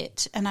COVID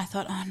hit, and I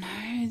thought, oh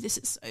no, this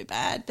is so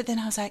bad. But then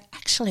I was like,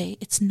 actually,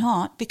 it's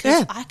not,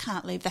 because I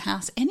can't leave the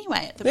house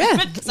anyway at the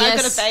moment because I've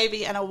got a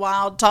baby and a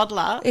wild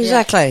toddler.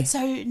 Exactly.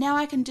 So now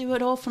I can do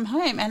it all from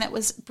home, and it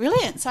was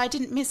brilliant. So I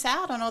didn't miss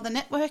out on all the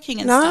networking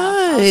and No.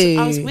 stuff.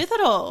 I was with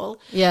it all.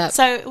 Yeah.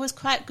 So it was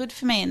quite good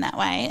for me in that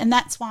way, and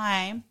that's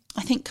why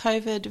I think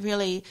COVID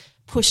really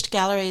pushed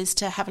galleries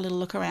to have a little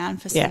look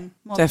around for some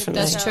more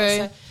definitely. people. That's as true.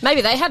 well. So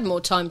Maybe they had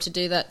more time to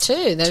do that too.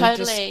 They were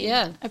totally.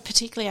 just,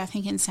 Particularly, I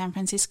think, in San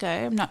Francisco.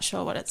 I'm not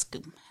sure what it's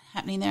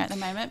happening there at the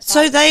moment.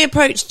 So but- they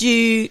approached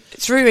you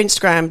through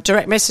Instagram,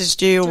 direct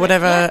messaged you or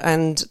whatever,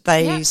 and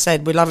they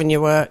said, we're loving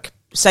your work.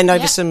 Send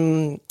over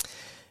some...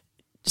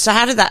 So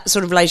how did that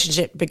sort of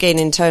relationship begin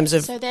in terms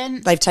of So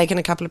then- they've taken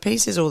a couple of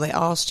pieces or they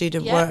asked you to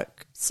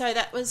work? So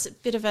that was a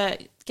bit of a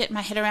get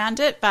my head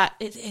around it, but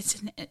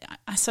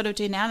I sort of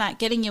do now. Like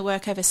getting your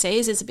work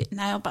overseas is a bit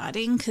nail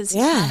biting because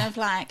you're kind of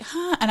like,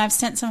 and I've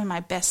sent some of my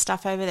best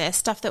stuff over there,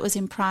 stuff that was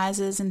in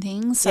prizes and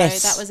things. So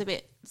that was a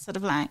bit sort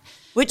of like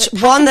Which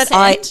but one that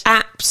I sent-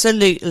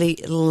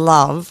 absolutely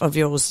love of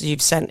yours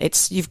you've sent.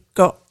 It's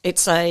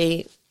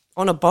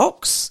on a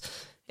box.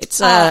 It's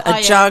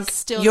a jug.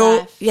 Still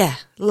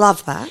life.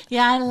 Love that.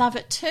 Yeah, I love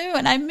it too,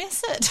 and I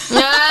miss it.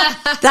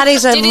 That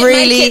is a Did it make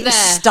really it there?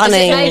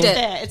 stunning. Has it made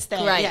it? It's there.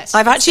 Great. Yes,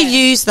 I've it's actually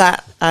there. used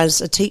that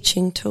as a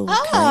teaching tool.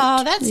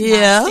 Oh, that's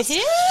Yeah. nice to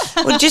hear.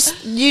 Well,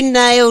 you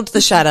nailed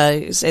the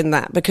shadows in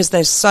that because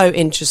they're so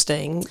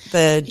interesting.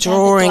 The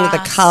drawing, the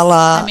glass. colour,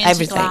 I'm into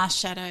everything. glass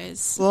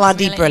shadows.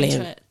 Bloody I'm really brilliant.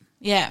 into it.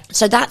 Yeah,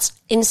 So that's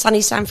in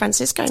sunny San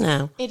Francisco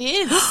now. it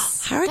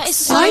is. How That is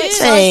so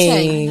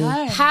exciting! exciting.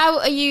 I know. How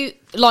are you,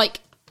 like,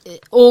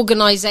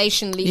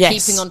 organisationally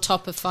Yes. keeping on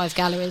top of 5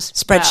 galleries?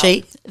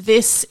 Spreadsheet. Well,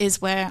 this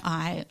is where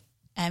I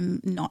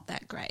am not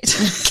that great.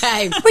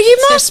 Okay. Well,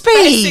 you must be.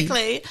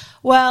 Basically,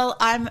 well,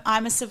 I'm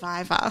a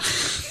survivor.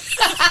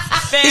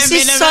 This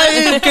is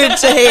so good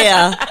to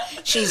hear.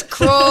 She's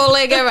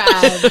crawling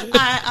around.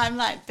 I'm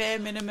like bare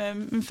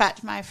minimum. In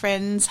fact, my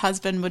friend's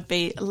husband would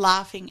be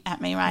laughing at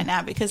me right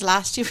now because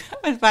last year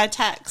with my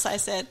tax, I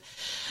said,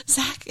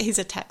 Zach, he's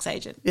a tax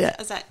agent. Yeah.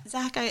 I was like,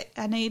 Zach,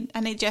 I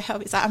need your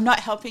help. He's like, I'm not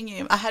helping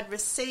you. I had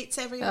receipts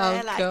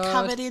everywhere, Oh, God.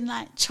 covered in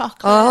like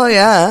chocolate. Oh,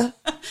 yeah.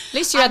 At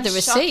least you had I'm the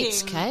receipts,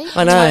 shocking. Kate.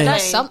 I know.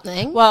 That's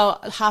something. Well,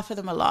 half of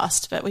them are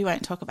lost, but we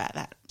won't talk about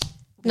that.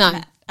 No.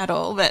 At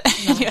all, but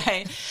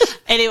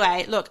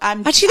anyway, look,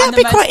 Actually, I'm that'd the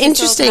be most quite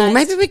interesting.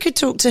 disorganised. Maybe we could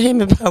talk to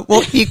him about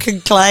what you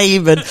can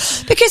claim, and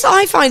because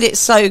I find it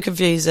so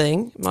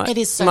confusing. It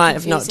is so might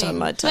have not confusing. done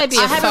my tax. Maybe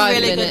I a have 5 a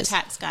really minutes. good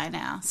tax guy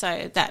now,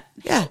 so that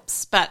Yeah.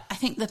 helps. But I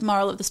think the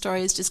moral of the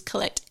story is just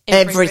collect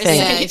Everything.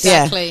 Yeah, receipt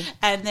exactly.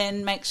 and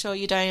then make sure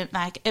you don't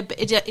like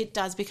it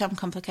does become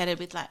complicated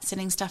with like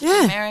sending stuff Yeah.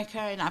 to America,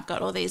 and I've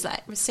got all these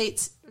like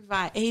receipts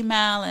via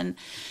email, and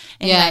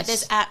anyway, Yes.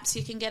 there's apps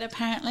you can get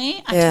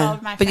apparently. I Yeah.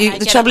 told my But friend I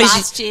the get trouble it is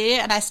last year,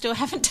 and I still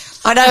haven't done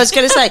I know. I was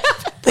going to say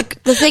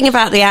the thing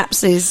about the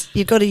apps is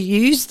you've got to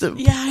use them.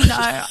 Yeah, I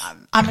know.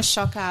 I'm a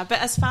shocker. But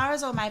as far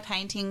as all my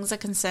paintings are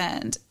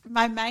concerned,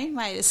 my main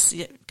way is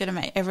going to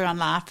make everyone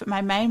laugh, but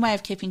my main way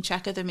of keeping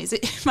track of them is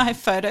my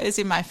photos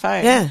in my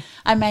phone. Yeah.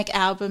 I make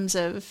albums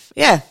of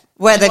Yeah,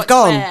 where they've what's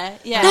gone. where.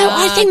 Yeah. No,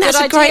 I think that's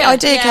good a great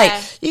idea. idea,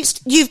 Yeah. Kate.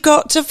 You've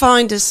got to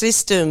find a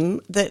system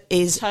that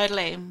is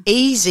Totally.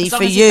 easy As long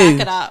for as you.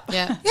 back it up.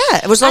 Yeah.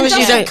 Yeah, as long And as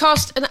you doesn't don't.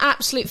 cost an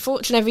absolute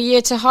fortune every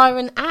year to hire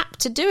an app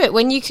to do it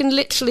when you can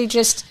literally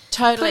just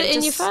Totally. put it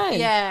in your Just- phone?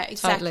 Yeah,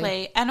 exactly.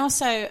 Totally. And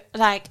also,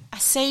 like, I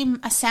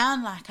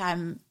sound like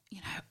I'm,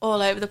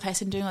 all over the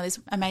place and doing all these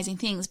amazing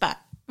things, but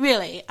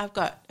really, I've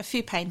got a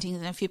few paintings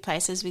in a few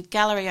places with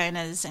gallery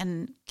owners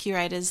and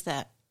curators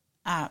that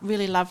are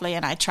really lovely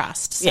and I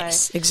trust. So,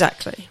 Yes,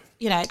 exactly. at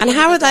the And end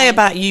how of are the they day-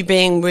 about you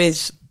being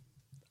with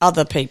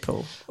other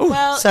people? Ooh,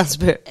 Well, sounds a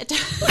bit.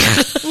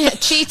 Yeah,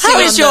 cheating How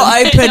on is your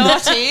them. open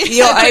Naughty.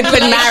 your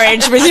open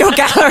marriage with your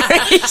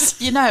galleries?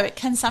 it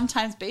can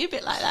sometimes be a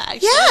bit like that.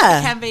 Actually. Yeah.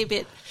 It can be a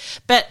bit.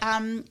 But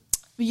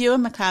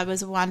Ewan McLeod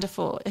was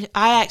wonderful.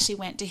 I actually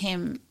went to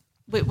him.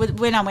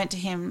 When I went to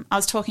him, I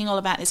was talking all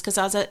about this because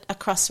I was at a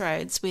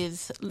crossroads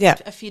with Yeah.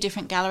 a few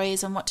different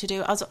galleries and what to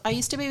do. I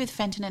used to be with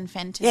Fenton and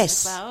Fenton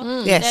Yes. as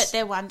well. Yes.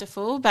 They're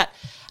wonderful, but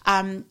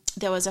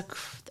there was a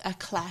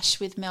clash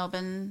with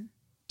Melbourne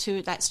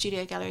to that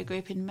studio gallery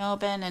group in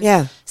Melbourne, and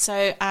Yeah.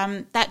 so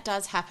that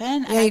does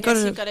happen. And Yeah, I you've guess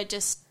gotta- you've got to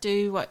just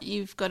do what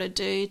you've got to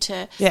do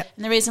to. Yeah.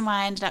 And the reason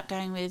why I ended up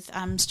going with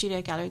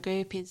Studio Gallery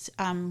Group is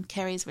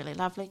Kerry's really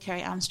lovely,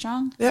 Kerry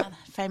Armstrong. Yep.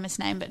 Famous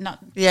name, but not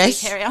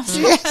Yes. Kerry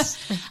Armstrong.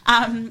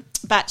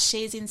 but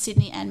she's in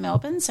Sydney and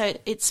Melbourne, so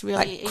it's really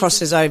That easy.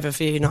 crosses over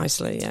for you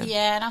nicely, yeah.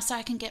 Yeah, and also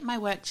I can get my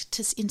work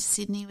into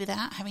Sydney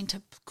without having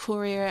to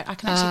courier it. I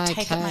can actually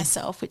take it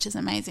myself, which is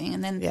amazing.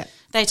 And then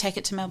they take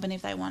it to Melbourne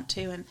if they want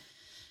to. And,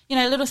 you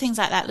know, little things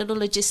like that, little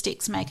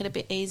logistics make it a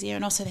bit easier.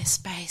 And also their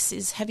space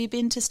is... Have you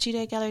been to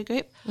Studio Gallery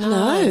Group?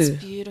 No. It's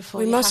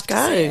beautiful. We must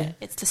have to go. see it.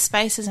 It's the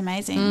space is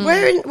amazing.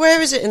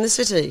 Where is it in the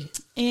city?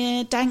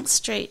 Yeah, Dank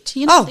Street.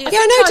 You know, I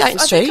know Dank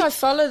Street. I think I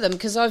follow them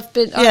because I've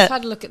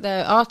had a look at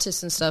their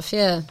artists and stuff,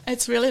 yeah.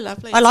 It's really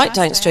lovely. I like It's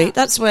Dank nice Street. layout.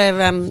 That's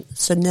where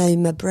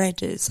Sonoma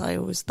Bread is.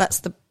 It's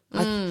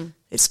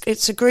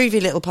a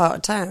groovy little part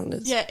of town.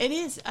 Yeah, it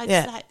is.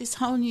 It's like this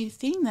whole new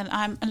thing that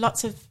and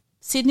lots of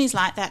Sydney's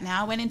like that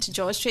now. I went into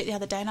George Street the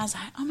other day and I was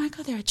like, oh my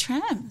God, there are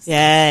trams.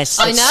 Yes,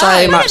 I it's know.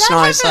 so much That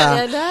nicer.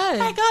 happened. Oh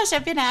my gosh,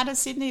 I've been out of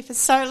Sydney for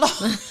so long.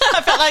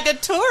 I felt like a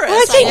tourist.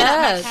 I think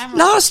had my camera.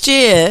 last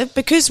year,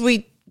 because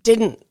we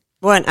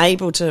weren't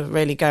able to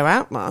really go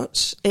out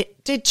much,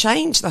 it did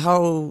change the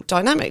whole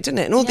dynamic, didn't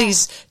it? And all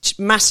these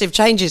massive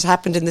changes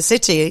happened in the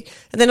city,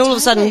 and then all of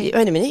a sudden, wait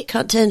a minute, you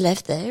can't turn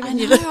left there. I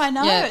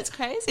know, Yeah. it's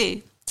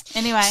crazy.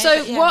 Anyway.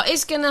 So what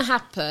is going to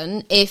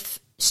happen if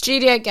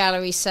Studio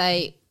Gallery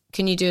say,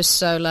 can you do a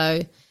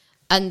solo?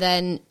 And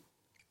then,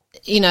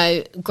 you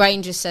know,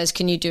 Granger says,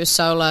 can you do a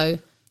solo?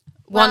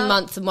 1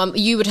 month and one,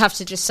 you would have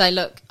to just say,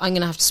 look, I'm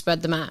going to have to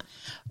spread them out.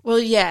 Well,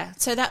 yeah.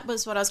 So that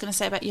was what I was going to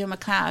say about Ewan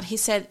McLeod. He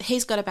said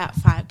he's got about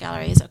 5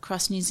 galleries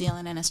across New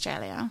Zealand and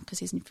Australia because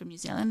he's from New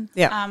Zealand.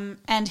 Yeah.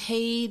 And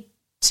he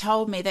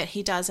told me that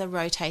he does a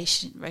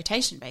rotation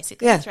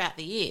basically throughout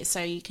the year,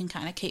 so you can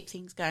kind of keep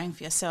things going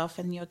for yourself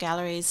and your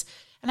galleries.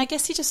 And I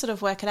guess you just sort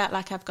of work it out.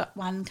 Like I've got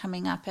one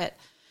coming up at,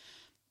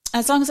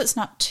 as long as it's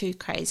not too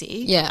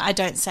crazy. Yeah. I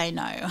don't say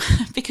no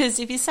because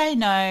if you say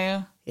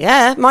no.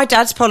 Yeah, my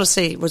dad's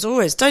policy was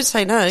always don't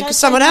say no because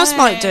someone else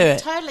might do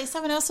it. Totally,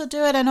 someone else will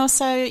do it. And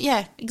also,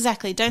 yeah,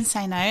 exactly, don't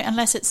say no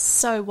unless it's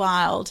so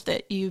wild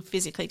that you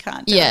physically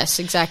can't do it. Yes,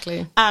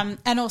 exactly.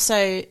 And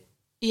also,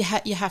 you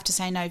have to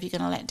say no if you're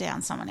going to let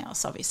down someone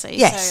else, obviously.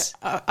 Yes.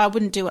 So I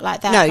wouldn't do it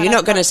like that. No, but you're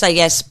not going to I've say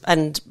yes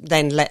and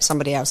then let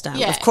somebody else down.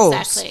 got- of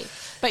course. exactly.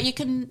 But you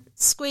can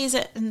squeeze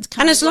it and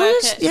kind And of as long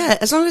work as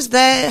it. as long as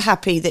they're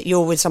happy that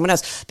you're with someone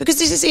else, because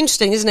this is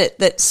interesting, isn't it?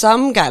 That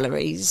some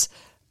galleries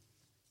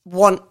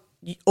want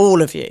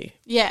all of you,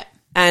 Yeah.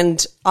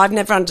 and I've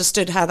never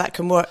understood how that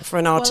can work for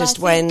an artist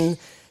when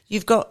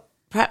you've got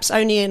perhaps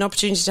only an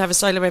opportunity to have a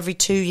solo every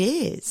 2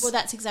 years. Well,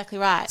 that's exactly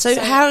right. So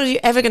how are you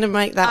ever going to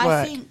make that I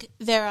work? think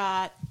there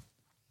are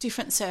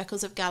different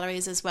circles of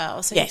galleries as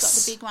well. So you've got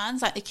the big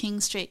ones like the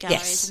King Street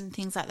galleries and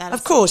things like that.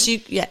 Of course,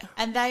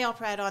 And they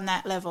operate on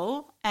that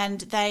level and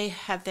they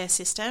have their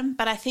system.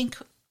 But I think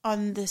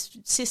on the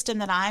system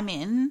that I'm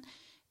in,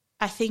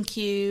 I think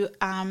you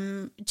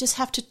just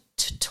have to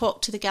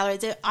talk to the gallery.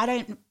 I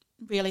don't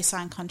really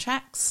sign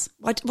contracts.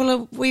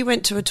 We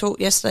went to a talk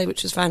yesterday,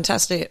 which was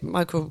fantastic, at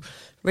Michael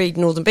Reed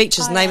Northern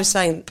Beaches, and they were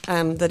saying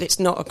that it's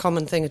not a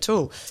common thing at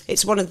all.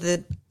 It's one of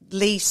the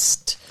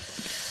least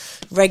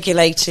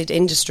regulated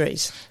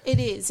industries. It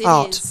is.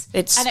 Art.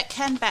 And it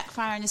can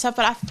backfire on yourself.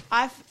 But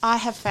I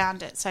have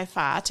found it so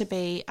far to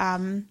be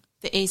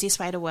the easiest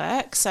way to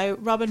work. So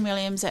Robin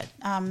Williams at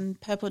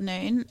Purple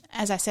Noon,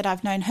 as I said,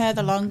 I've known her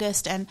the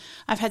longest, and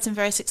I've had some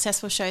very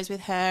successful shows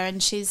with her,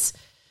 and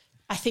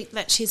I think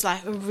that she's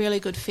like a really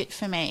good fit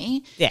for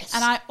me. Yes.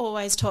 And I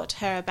always talk to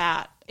her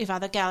about if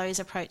other galleries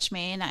approach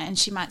me, and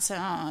she might say, oh,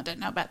 I don't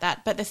know about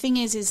that. But the thing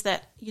is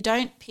that you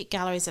don't pick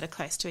galleries that are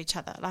close to each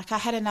other. Like I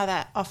had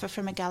another offer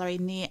from a gallery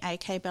near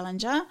AK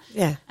Bellinger.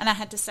 Yeah. And I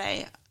had to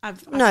say,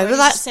 I've No, already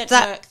but sent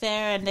that work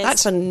there. And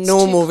that's a it's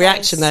normal too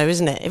reaction, close. though,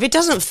 isn't it? If it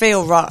doesn't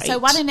feel right. So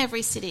one in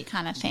every city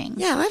kind of thing.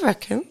 Yeah, I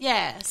reckon.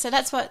 Yeah. So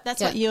that's what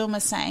Ewan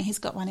was saying. He's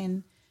got one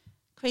in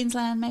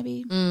Queensland,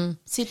 maybe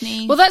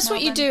Sydney. Well, that's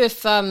what you Melbourne. do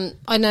if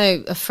I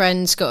know a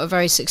friend's got a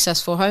very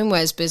successful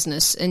homewares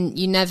business, and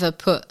you never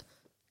put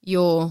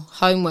your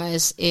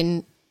homewares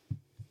in,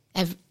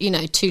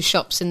 2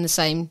 shops in the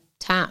same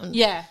town.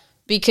 Yeah.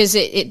 Because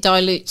it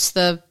dilutes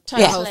the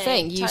whole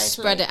thing. You Totally.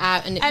 spread it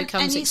out and it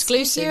becomes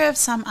exclusive. You hear of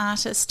some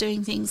artists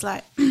doing things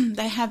like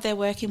they have their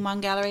work in one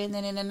gallery and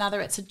then in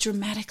another it's a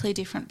dramatically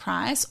different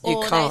price.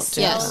 Or can't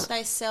do that.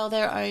 they sell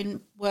their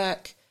own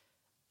work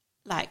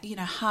like,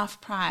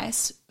 half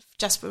price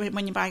just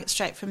when you're buying it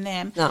straight from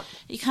them. No.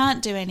 You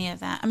can't do any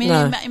of that. I mean,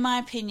 No. in my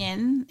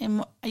opinion,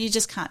 you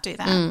just can't do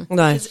that.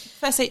 No. Because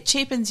firstly, it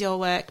cheapens your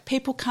work.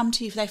 People come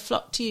to you, they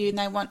flock to you and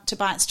they want to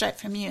buy it straight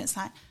from you. It's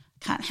like,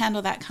 can't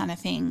handle that kind of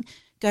thing.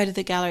 Go to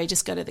the gallery,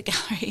 just go to the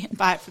gallery and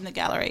buy it from the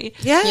gallery.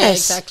 Yes. Yeah,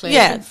 exactly.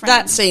 Yeah, Good that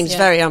friends. seems Yeah.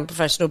 very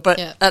unprofessional. But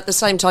Yeah. at the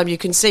same time, you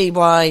can see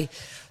why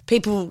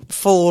people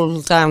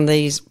fall down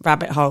these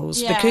rabbit holes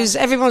Yeah. because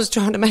everyone's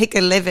trying to make a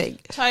living.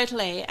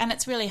 Totally, and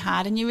it's really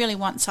hard, and you really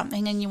want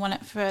something, and you want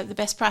it for the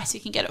best price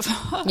you can get it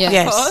for, Yeah. of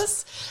Yes.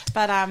 course.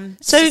 But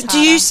it's So just do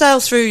you harder. sell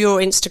through your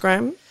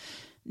Instagram?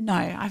 No,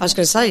 I was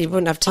going to say you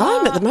wouldn't have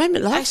time at the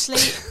moment, love.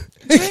 Actually,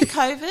 during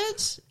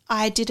COVID,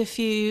 I did a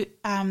few.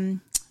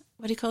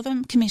 What do you call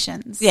them?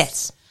 Commissions.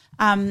 Yes.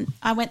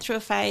 I went through a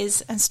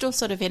phase and still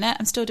sort of in it.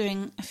 I'm still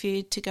doing a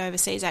few to go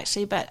overseas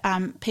actually, but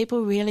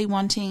people really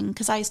wanting,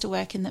 because I used to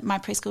work my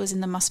preschool was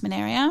in the Mossman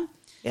area.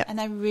 Yep. And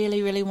they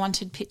really, really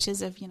wanted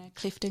pictures of,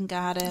 Clifton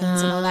Gardens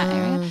and all that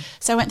area.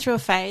 So I went through a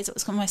phase. It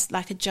was almost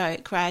like a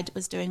joke where I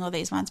was doing all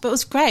these ones. But it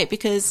was great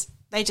because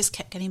they just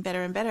kept getting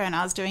better and better, and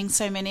I was doing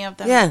so many of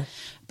them. Yeah.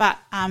 But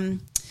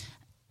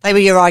they were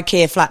your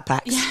IKEA flat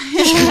packs.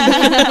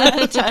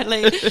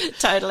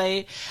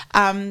 Totally.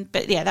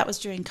 But yeah, that was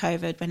during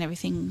COVID when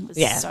everything was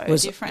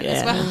different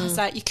as well.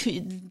 So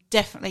you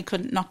definitely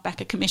couldn't knock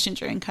back a commission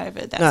during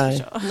COVID. That's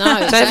for sure.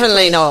 No,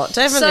 definitely not.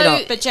 Definitely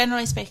not. But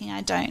generally speaking,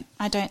 I don't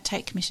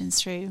take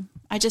commissions through.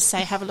 I just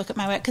say have a look at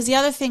my work, because the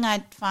other thing I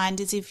find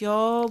is if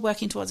you're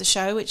working towards a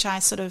show, which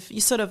you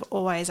sort of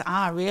always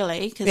are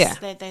really, because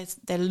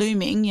they're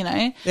looming,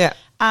 Yeah.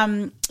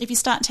 If you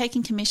start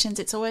taking commissions,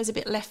 it's always a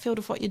bit left field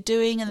of what you're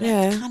doing, and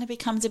it kind of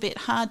becomes a bit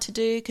hard to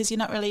do because you're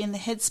not really in the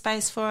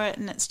headspace for it,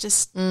 and it's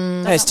just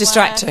it's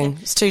distracting.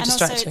 It's too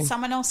distracting. Also, it's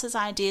someone else's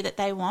idea that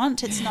they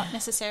want. It's not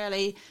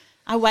necessarily.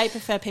 I way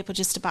prefer people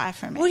just to buy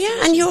from me. Well,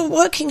 yeah, and you're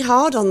working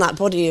hard on that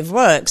body of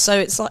work, so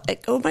it's like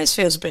it almost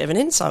feels a bit of an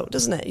insult,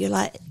 doesn't it? You're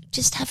like,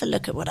 just have a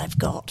look at what I've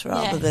got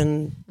rather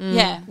than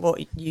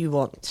what you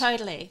want.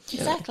 Totally,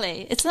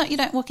 exactly. It's not, you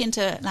don't walk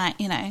into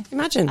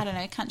Imagine, I don't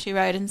know, Country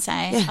Road and say,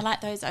 I like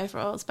those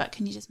overalls, but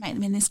can you just make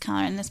them in this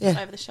colour and this bit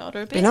over the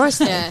shoulder a bit? Be nice,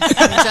 then. Yeah,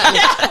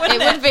 exactly.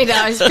 It would be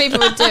nice. People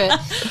would do it.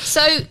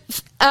 So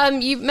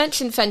you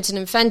mentioned Fenton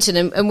and Fenton,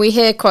 and we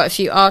hear quite a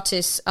few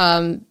artists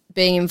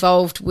being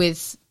involved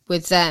with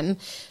them.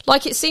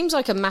 Like, it seems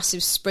like a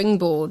massive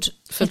springboard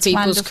for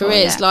people's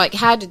careers. Yeah. Like,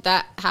 how did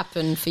that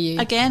happen for you?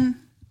 Again,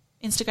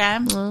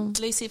 Instagram.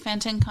 Lucy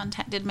Fenton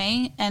contacted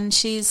me, and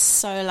she's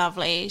so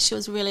lovely. She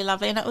was really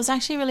lovely, and it was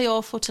actually really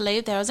awful to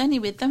leave there. I was only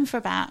with them for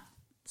about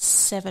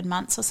 7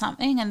 months or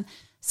something, and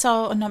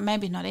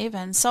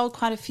sold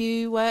quite a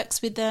few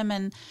works with them,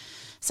 and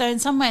so in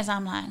some ways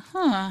I'm like,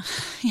 what have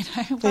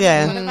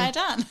I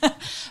done?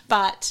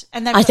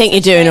 I think you're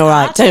doing all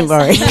right. Don't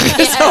worry.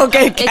 It's all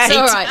good, Kate. It's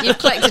all right. You've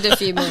collected a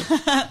few more.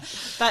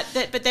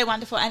 But they're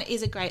wonderful, and it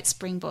is a great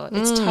springboard.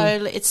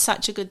 It's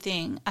such a good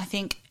thing. I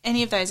think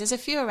any of those, there's a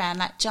few around,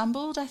 like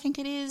Jumbled, I think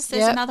it is.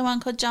 There's another one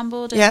called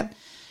Jumbled. And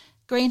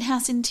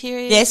Greenhouse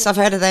Interiors. Yes, I've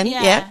heard of them.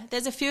 Yeah.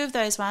 There's a few of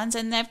those ones,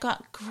 and they've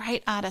got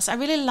great artists. I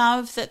really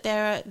love that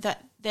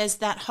there's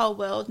that whole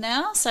world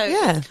now. So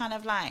it's kind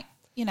of like,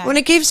 Well,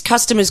 it gives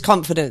customers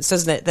confidence,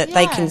 doesn't it, that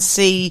they can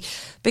see,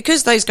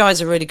 because those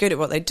guys are really good at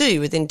what they do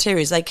with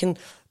interiors, they can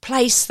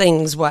place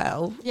things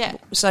well. Yeah.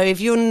 So if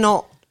you're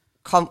not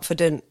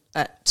confident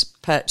at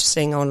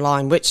purchasing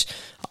online, which,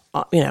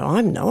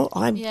 I'm not,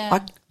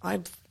 I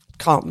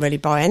can't really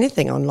buy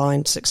anything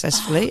online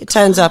successfully. It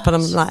turns up and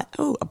I'm like,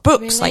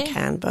 books really? I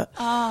can, but...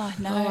 Oh,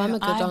 no. I'm a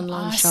good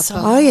online shopper.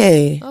 Are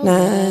you? Oh,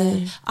 no.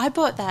 Yeah. I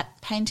bought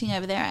that painting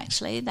over there,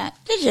 actually.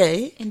 Did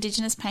you?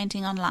 Indigenous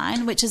painting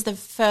online, which is the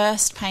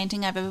first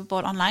painting I've ever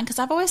bought online, because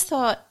I've always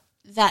thought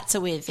that's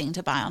a weird thing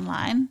to buy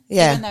online,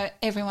 even though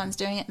everyone's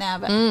doing it now.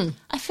 But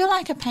I feel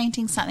like a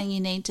painting's something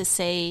you need to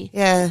see.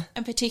 Yeah.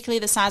 And particularly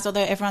the size,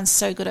 although everyone's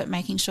so good at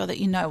making sure that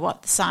you know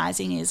what the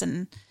sizing is.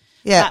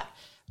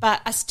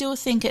 But I still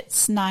think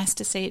it's nice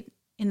to see it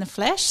in the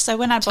flesh. So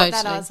when I bought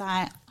that, I was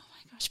like, oh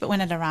my gosh. But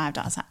when it arrived,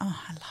 I was like,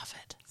 oh, I love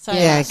it. So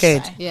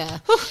good. Yeah.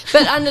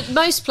 But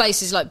most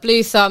places like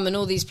Blue Thumb and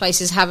all these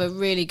places have a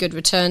really good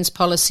returns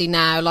policy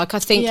now. Like, I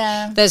think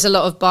there's a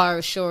lot of buyer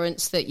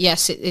assurance that,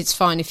 yes, it's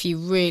fine if you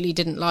really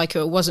didn't like it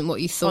or it wasn't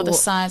what you thought. Or the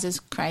size is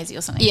crazy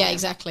or something. Yeah,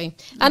 exactly.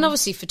 And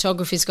obviously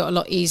photography's got a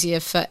lot easier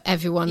for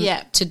everyone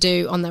to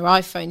do on their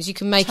iPhones. You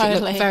can make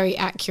it look very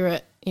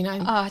accurate.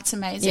 Oh, it's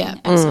amazing. Yeah.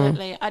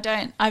 Absolutely.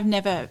 I've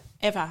never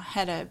ever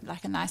had a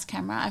nice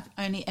camera. I've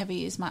only ever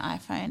used my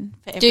iPhone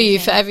for everything. Do you?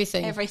 For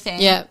everything?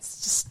 Everything. Yeah.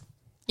 It's just...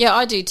 Yeah,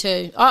 I do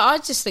too. I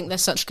just think they're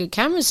such good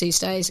cameras these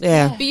days.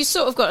 Yeah. But you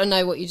sort of got to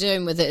know what you're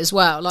doing with it as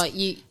well. Like,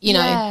 you know,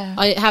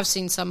 I have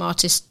seen some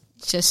artists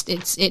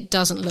it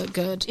doesn't look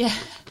good. Yeah.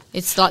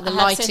 It's like the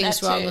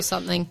lighting's wrong or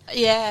something.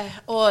 Yeah.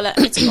 Or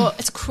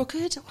it's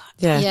crooked.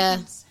 Yeah. Yeah.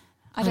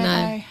 I don't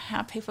know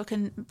how people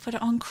can put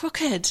it on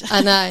crooked.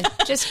 I know.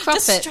 Just crop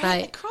it,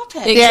 mate. Crop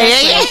it.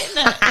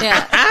 Exactly.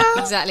 Yeah,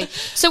 exactly.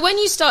 So when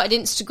you started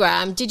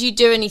Instagram, did you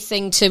do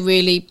anything to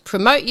really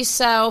promote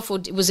yourself,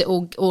 or was it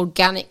all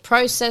organic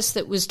process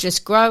that was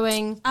just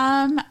growing?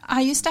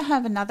 I used to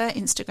have another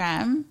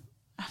Instagram,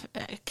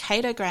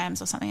 Catograms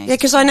or something. Yeah,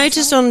 because I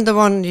noticed on the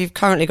one you've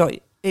currently got,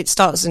 it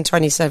starts in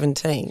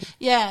 2017.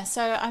 Yeah,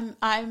 so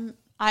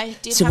I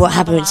did. So what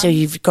happened? So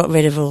you've got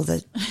rid of all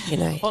the,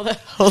 all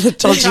the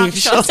dodgy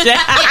shots.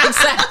 Yeah,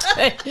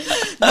 exactly.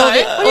 all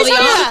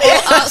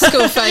the art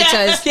school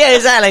photos. Yeah,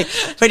 exactly.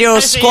 When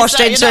you're squashed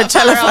into a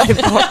telephone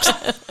box.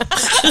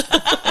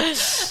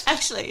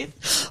 Actually.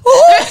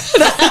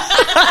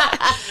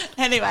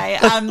 Anyway.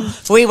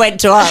 We went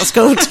to art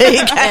school too,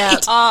 Kate. Yeah.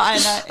 Oh, I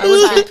know. I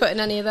wouldn't be putting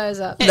any of those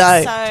up. No,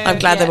 So, I'm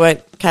glad there yeah.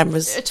 weren't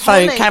cameras,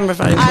 Totally. camera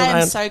phones. I am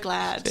around. so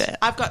glad. Yeah.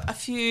 I've got a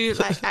few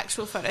like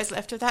actual photos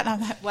left of that, and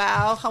I'm like,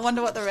 wow, I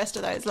wonder what the rest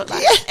of those look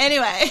like.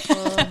 Anyway,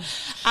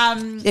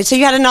 Yeah, so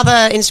you had another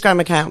Instagram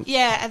account.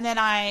 yeah, and then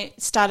I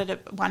started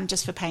one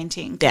just for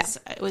painting because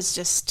it was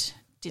just.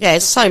 Yeah,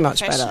 it's so much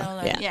better. professional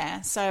and-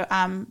 yeah. So,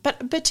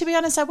 but to be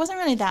honest, I wasn't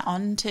really that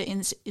on to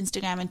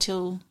Instagram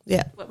until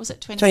what was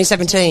it,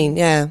 2017,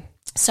 yeah.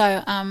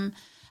 So,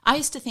 I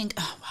used to think,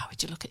 oh, why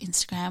would you look at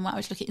Instagram? Why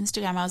would you look at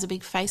Instagram? I was a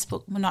big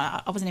Facebook. Well,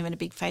 I wasn't even a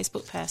big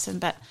Facebook person,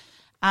 but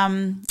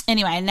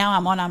anyway, now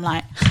I'm on. I'm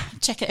like,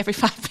 check it every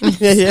 5 minutes.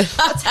 Yeah.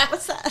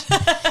 What's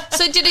that?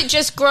 So did it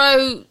just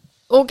grow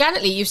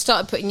organically? You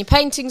started putting your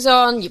paintings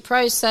on, your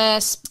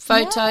process,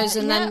 photos,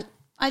 and then...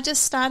 I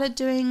just started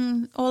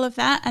doing all of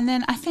that. And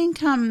then I think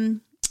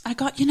I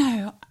got,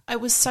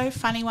 it was so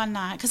funny one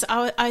night because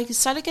I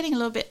started getting a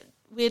little bit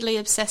weirdly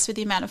obsessed with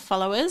the amount of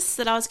followers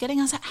that I was getting.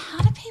 I was like, how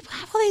do people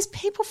have all these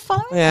people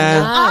following me?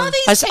 Yeah. Are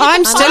these people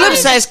I'm still following me?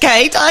 obsessed,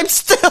 Kate. I'm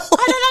still.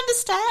 I don't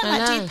understand. I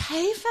Like, do know. you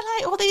pay for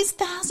like all these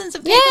thousands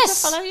of people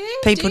Yes. to follow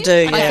you? People you?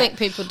 do, yeah. I think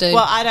people do.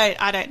 Well,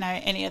 I don't know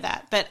any of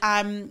that, but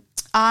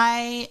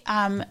I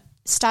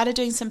started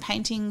doing some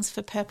paintings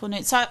for Purple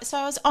Noon. So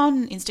I was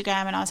on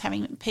Instagram and I was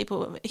having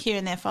people here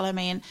and there follow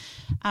me,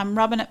 and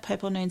Robin at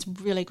Purple Noon's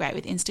really great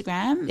with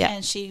Instagram,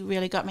 and she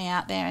really got me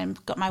out there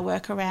and got my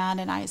work around,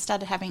 and I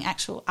started having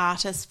actual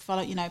artists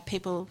follow,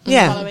 people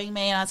following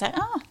me, and I was like,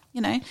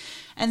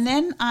 and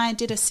then I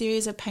did a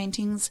series of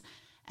paintings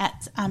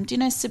at, do you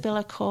know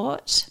Sibylla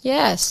Court?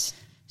 yes.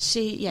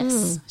 She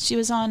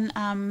was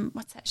on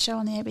what's that show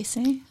on the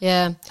ABC?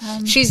 Yeah.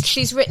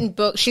 She's written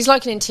books. She's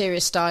like an interior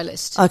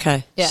stylist.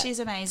 Okay. Yeah. She's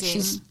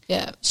amazing.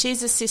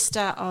 She's a sister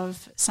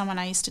of someone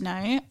I used to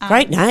know.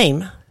 Great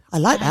name. I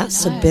like that. know.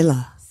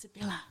 Sibylla.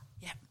 Sibylla.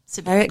 Yeah.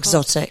 Sibylla Very Court.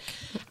 exotic.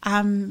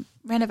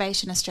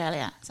 Renovation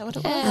Australia. Is that what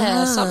it was?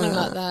 Yeah, something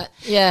like that.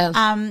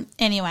 Yeah.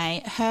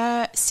 Anyway,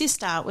 her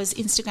sister was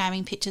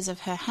Instagramming pictures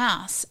of her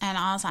house, and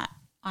I was like,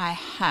 I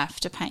have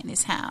to paint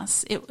this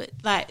house. It was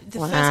like the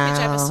first picture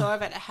I ever saw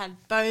of it. It had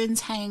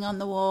bones hanging on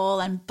the wall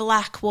and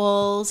black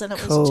walls, and it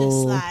was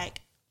just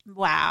like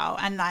wow,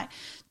 and like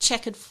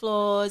checkered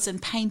floors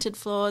and painted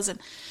floors. And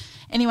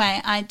anyway,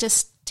 I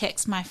just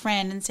text my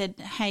friend and said,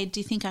 hey, do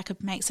you think I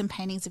could make some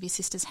paintings of your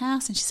sister's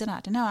house? And she said, I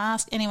don't know,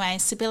 ask. Anyway,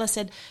 Sibylla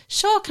said,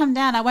 sure, come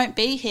down. I won't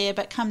be here,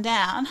 but come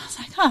down. I was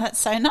like, oh, that's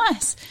so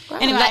nice. Wow,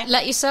 anyway,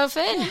 let yourself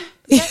in.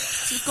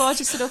 it's a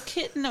gorgeous little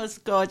kitten. It was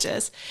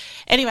gorgeous.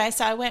 Anyway,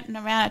 so I went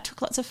around, I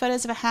took lots of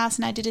photos of a house,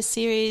 and I did a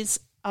series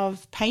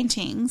of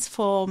paintings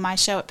for my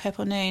show at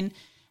Purple Noon,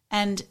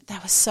 and they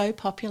were so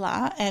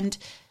popular. And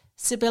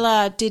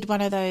Sibylla did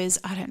one of those,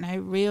 I don't know,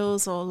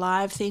 reels or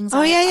live things.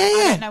 Oh, yeah.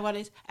 I don't know what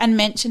it is. And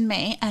mentioned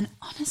me. And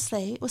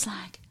honestly, it was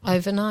like,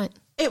 Overnight.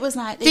 it was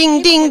like,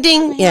 Ding, these people ding, kept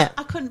ding. coming Yeah. up.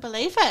 I couldn't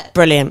believe it.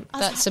 Brilliant. I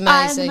was That's like,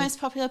 I'm amazing. the most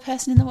popular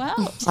person in the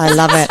world. I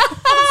love it.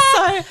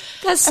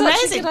 So That's such a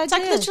amazing. good It's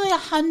like idea. literally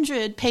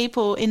 100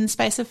 people in the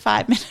space of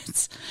 5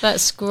 minutes.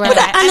 That's great. And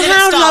then it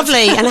how stopped.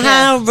 lovely and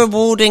how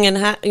rewarding and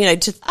how, to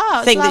it's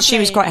think that she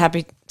was lovely. quite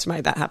happy to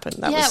make that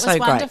happen. That was it so was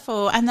great.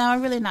 wonderful. And they were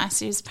really nice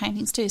series of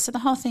paintings too. So the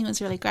whole thing was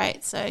really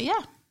great. So, yeah.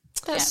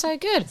 That's so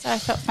good. So I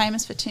felt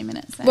famous for 2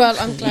 minutes there. Well,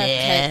 I'm glad.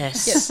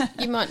 Yes. Kate. Yes,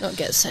 you might not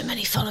get so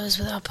many followers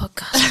with our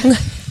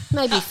podcast.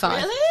 Maybe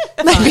 5. really?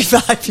 Maybe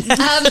 5,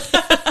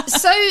 yeah.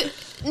 So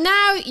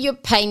now you're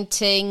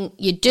painting,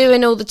 you're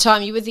doing all the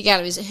time, you're with the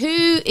galleries. Who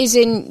is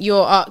in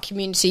your art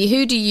community?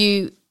 Who do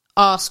you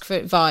ask for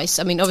advice?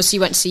 I mean, obviously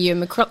you went to see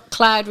Ewan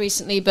McLeod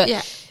recently, but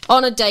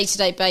on a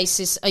day-to-day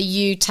basis, are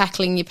you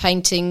tackling your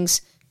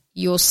paintings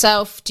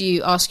yourself? Do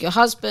you ask your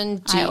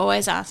husband? I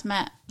always ask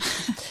Matt.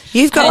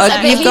 You've got.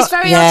 But You've he's got,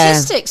 very yeah.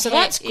 artistic, so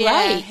that's great.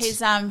 Yeah,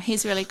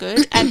 he's really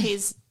good, and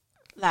he's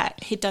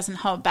like he doesn't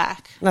hold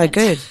back. No,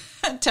 good.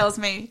 Tells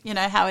me,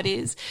 how it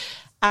is.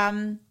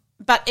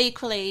 But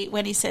equally,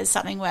 when he says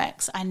something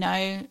works, I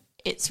know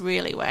it's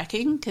really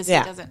working because he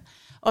doesn't.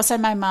 Also,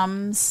 my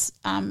mum's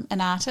an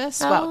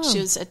artist. Well, she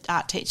was an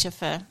art teacher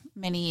for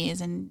many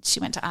years, and she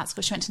went to art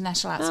school. She went to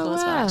National Art School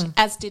as well, wow.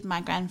 as did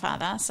my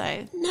grandfather.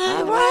 So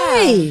No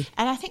way.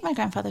 and I think my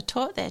grandfather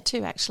taught there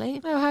too, actually.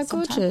 Oh, how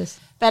sometime. gorgeous.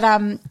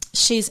 But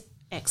she's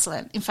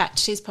excellent. In fact,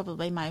 she's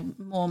probably my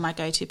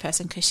go-to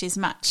person because she's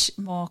much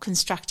more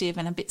constructive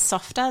and a bit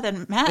softer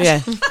than Matt. Yeah.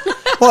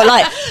 What,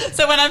 like,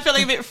 So when I'm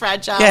feeling a bit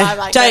fragile, Yeah, I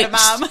like go to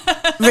Mum.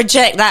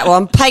 reject that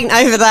one, paint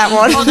over that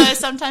one. Although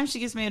sometimes she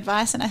gives me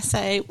advice and I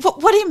say, what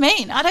do you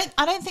mean? I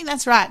don't think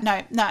that's right.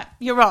 No,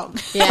 you're wrong.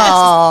 Yes.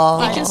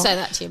 Aw. You can say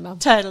that to your mum.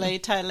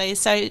 Totally.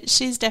 So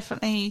she's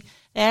definitely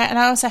there. And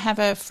I also have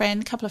a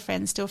couple of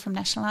friends still from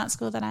National Art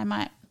School that I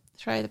might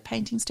throw the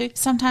paintings to.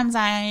 Sometimes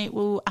I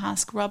will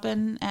ask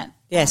Robin at...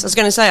 Yes, I was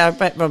going to say, I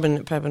bet Robin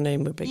at Purple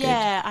Noon would be good.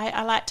 Yeah,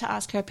 I like to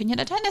ask her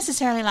opinion. I don't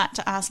necessarily like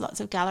to ask lots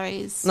of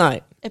galleries' No.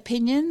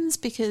 opinions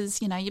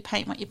because, you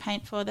paint what you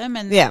paint for them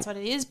and Yeah. that's what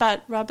it is.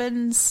 But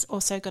Robin's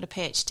also got a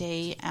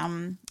PhD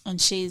and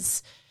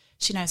she's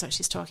she knows what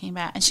she's talking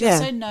about. And she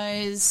also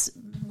knows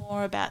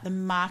more about the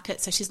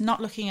market. So she's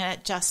not looking at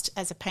it just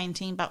as a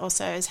painting, but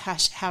also as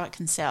how it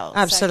can sell.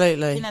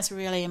 Absolutely. So I think that's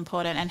really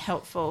important and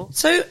helpful.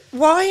 So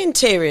why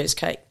interiors,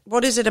 Kate?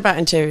 What is it about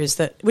interiors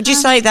that, would you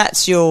say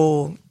that's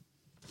your,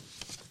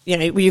 you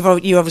know,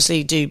 you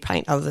obviously do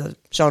paint other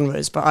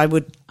genres, but I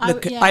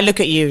look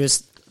at you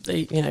as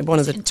one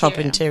of the top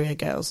interior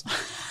girls.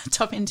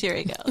 Top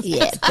interior girls.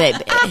 Yeah, baby.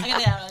 I'm going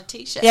to have on a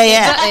T-shirt.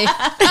 Yeah.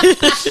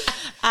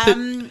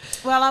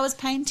 Well, I was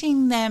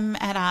painting them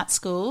at art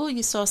school.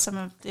 You saw some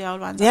of the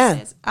old ones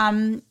upstairs.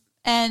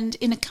 And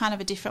in a kind of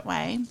a different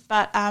way.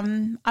 But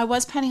I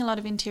was painting a lot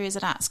of interiors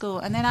at art school,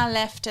 and then I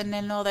left, and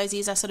then all those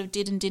years I sort of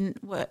did and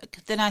didn't work.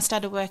 Then I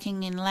started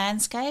working in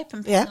landscape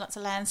and painting lots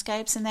of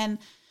landscapes, and then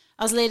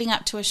I was leading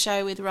up to a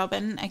show with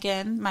Robin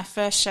again, my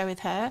first show with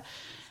her.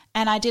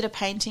 And I did a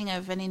painting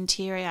of an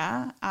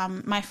interior.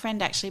 My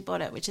friend actually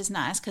bought it, which is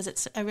nice because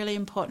it's a really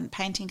important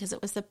painting because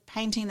it was the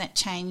painting that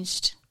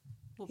changed,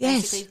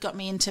 basically got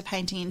me into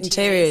painting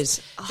interiors.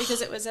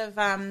 Because it was a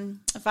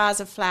vase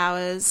of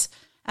flowers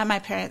at my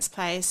parents'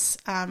 place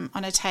on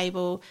a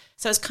table.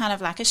 So it was kind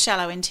of like a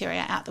shallow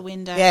interior out the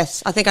window.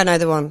 Yes, I think I know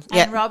the one.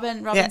 And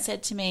Robin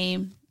said to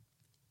me,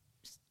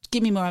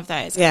 give me more of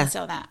those. I can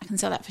sell that. I can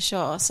sell that for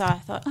sure. So I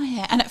thought, oh,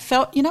 yeah. And it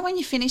felt, when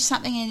you finish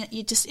something and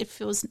it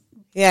feels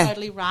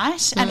totally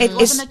right. And it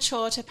wasn't a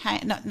chore to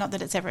paint. Not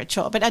that it's ever a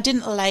chore, but I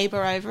didn't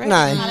labour over it.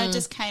 No. It kind of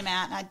just came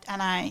out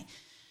and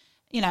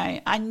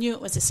I knew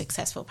it was a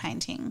successful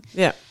painting.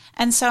 Yeah.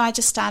 And so I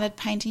just started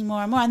painting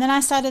more and more. And then I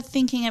started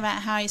thinking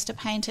about how I used to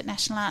paint at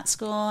National Art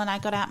School, and I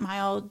got out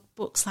my old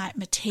books like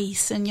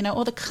Matisse and,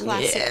 all the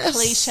classic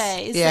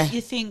cliches that you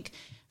think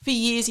 – for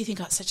years you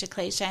think, oh, it's such a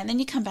cliche, and then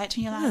you come back to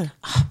it and you're like,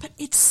 oh, but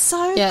it's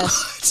so good.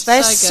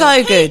 They're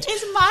so good.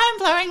 It's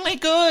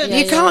mind-blowingly good.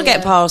 You can't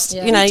get past,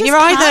 you're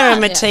either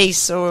a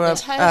Matisse or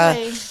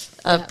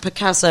a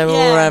Picasso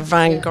or a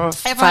Van Gogh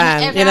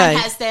fan. Everyone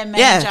has their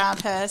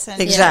major person.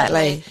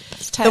 Exactly.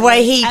 Totally. The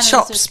way he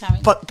chops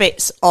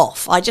bits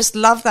off. I just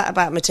love that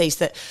about Matisse,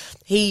 that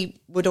he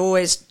would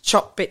always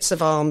chop bits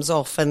of arms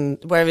off, and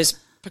whereas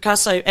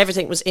Picasso,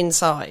 everything was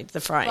inside the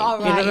frame. Oh, right,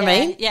 you know what I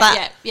mean?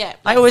 Yeah.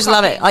 I always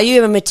love it. Are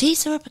you a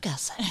Matisse or a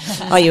Picasso?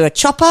 Are you a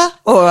chopper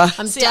or a...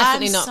 I'm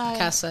definitely not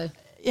Picasso.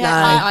 Yeah,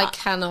 no, I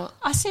cannot.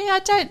 I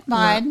don't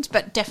mind,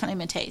 but definitely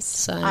Matisse.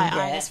 So,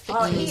 I just flick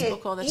through his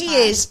book all the time. He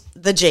is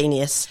the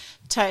genius.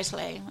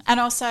 Totally. And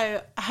also,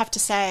 I have to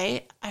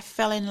say, I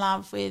fell in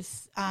love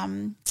with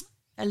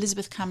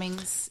Elizabeth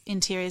Cummings'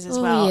 interiors as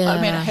well. Yeah.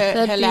 I mean,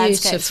 her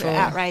landscapes were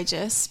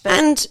outrageous. But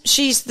and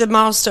she's the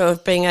master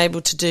of being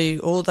able to do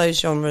all those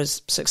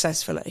genres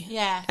successfully.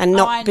 Yeah. And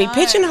not be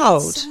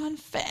pigeonholed. It's so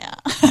unfair.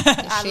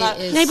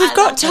 We've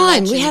got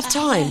time. We have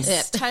time.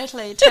 Yes,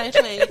 totally.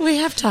 We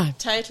have time.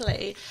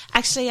 Totally.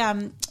 Actually,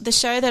 the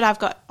show that I've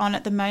got on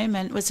at the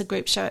moment was a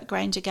group show at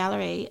Granger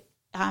Gallery.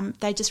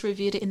 They just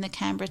reviewed it in the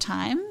Canberra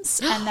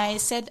Times, and they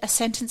said a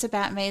sentence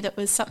about me that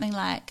was something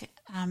like...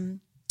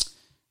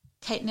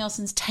 Kate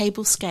Neilsen's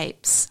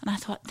tablescapes, and I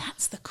thought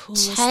that's the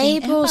coolest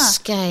thing ever.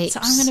 So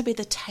I'm going to be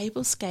the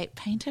tablescape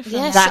painter.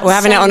 That we're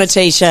having it on a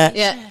T-shirt.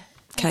 Yeah,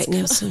 Kate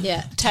Neilsen.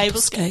 Yeah,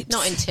 tablescapes.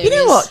 Not interiors. You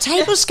know what?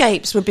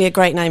 Tablescapes would be a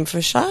great name for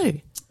a show.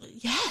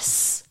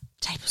 Yes,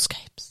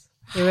 tablescapes.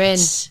 You're in.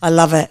 I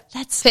love it.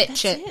 That's it.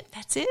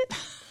 That's it.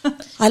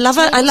 I love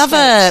it. I love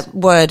a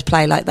word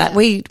play like that.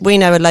 Yeah. We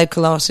know a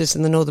local artist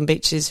in the Northern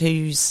Beaches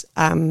who's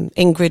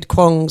Ingrid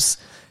Kwong's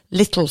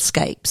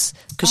Littlescapes,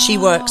 because she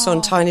works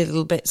on tiny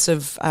little bits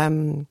of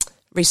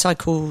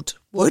recycled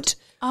wood.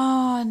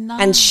 Oh, nice.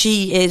 And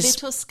she is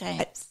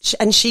Littlescapes.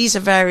 And she's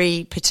a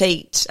very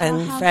petite and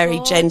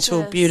very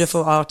gentle,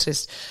 beautiful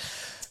artist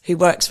who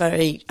works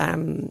very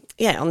on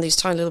these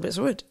tiny little bits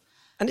of wood.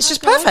 And it's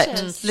just perfect.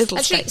 Littlescapes.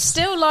 Actually,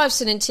 still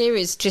lifes and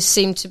interiors just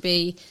seem to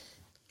be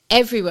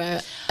everywhere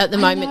at the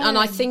moment, and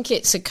I think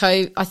it's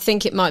I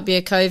think it might be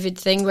a COVID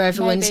thing where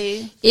everyone's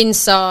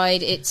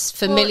inside. It's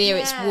familiar,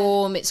 it's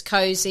warm, it's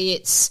cozy.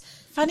 It's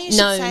funny you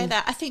should say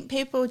that. I think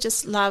people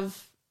just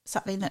love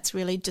something that's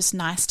really just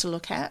nice to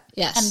look at,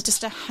 and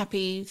just a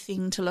happy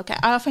thing to look at.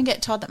 I often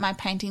get told that my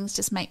paintings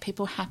just make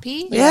people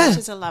happy, which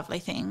is a lovely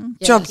thing.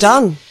 Job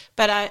done.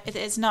 But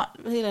there's not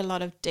really a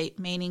lot of deep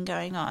meaning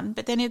going on.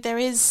 But then if there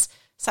is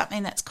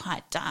something that's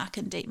quite dark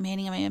and deep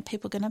meaning, I mean, are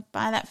people going to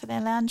buy that for their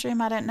lounge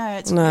room? I don't know.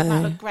 It might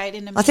look great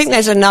in a museum. I think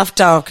there's enough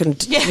dark and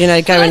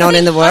going on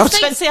in the world.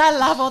 But see, I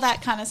love all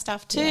that kind of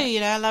stuff too.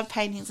 I love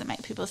paintings that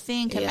make people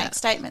think and make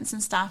statements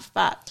and stuff.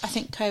 But I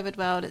think COVID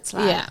world, it's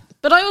like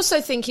But I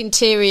also think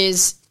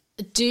interiors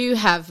do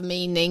have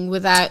meaning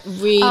without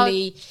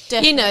really,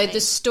 the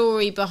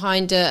story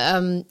behind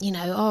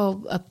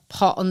a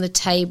pot on the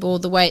table,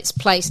 the way it's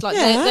placed. Like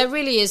there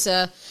really is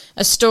a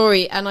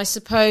story, and I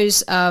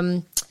suppose.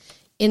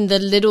 In the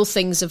little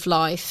things of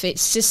life,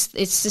 it's just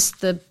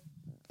the,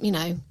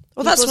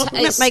 Well, that's what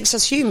makes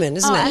us human,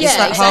 isn't it?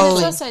 Yeah, it's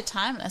also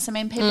timeless. I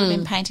mean, people have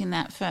been painting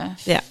that for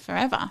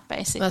forever,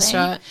 basically. That's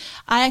right.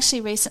 I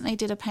actually recently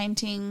did a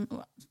painting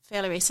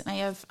fairly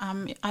recently of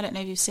I don't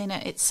know if you've seen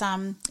it. It's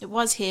it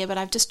was here, but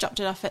I've just dropped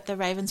it off at the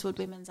Ravenswood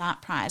Women's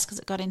Art Prize because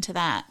it got into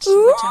that.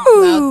 Ooh,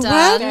 well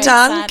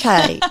done,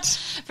 Kate.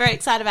 Very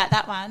excited about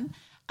that one.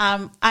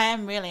 I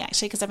am really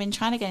actually because I've been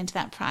trying to get into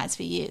that prize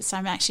for years, so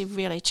I'm actually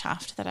really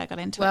chuffed that I got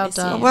into it this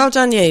year. Well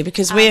done you,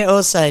 because we're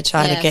also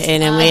trying to get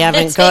in and we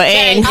haven't got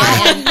in. I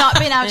have not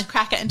been able to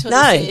crack it until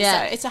this year,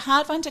 so it's a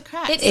hard one to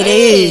crack. It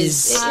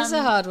is. It is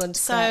a hard one to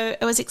crack. So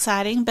it was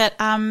exciting, but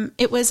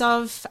it was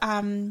of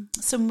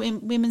some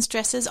women's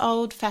dresses,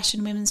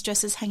 old-fashioned women's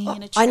dresses hanging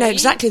in a tree. I know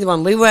exactly the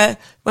one.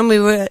 When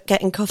we were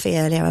getting coffee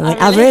earlier, I went,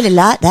 I really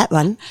like that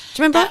one.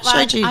 Do you remember?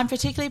 That one, I'm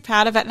particularly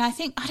proud of it, and I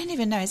think, I don't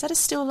even know, is that a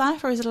still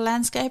life or is it a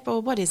landscape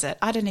or what is it?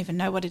 I don't even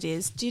know what it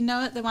is. Do you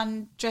know it? The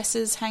one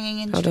dresses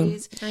hanging in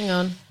trees. Hang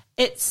on.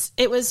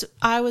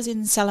 I was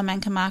in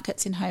Salamanca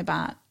markets in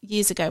Hobart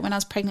years ago when I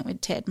was pregnant with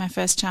Ted, my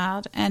first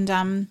child, and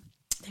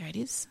there it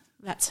is.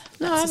 That's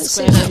I haven't a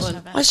seen that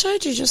one. I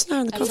showed you just now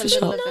in the coffee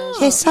shop.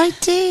 Not. Yes, I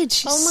did.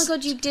 Oh my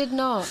God, you did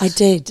not. I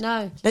did.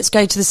 No. Let's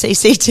go to the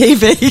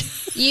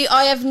CCTV.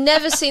 I have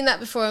never seen that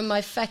before in my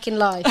fecking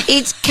life.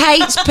 It's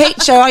Kate's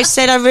picture. I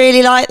said I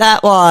really like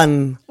that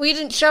one. We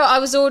didn't show it. I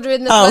was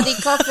ordering the bloody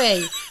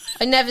coffee.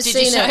 I never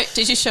seen it.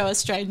 Did you show a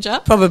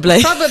stranger?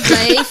 Probably. For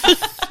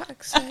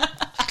fuck's sake.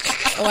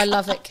 Oh, I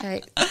love it,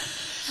 Kate.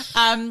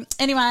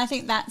 Anyway, I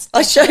think that's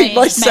I showed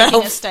myself.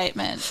 making a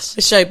statement.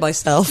 I showed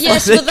myself.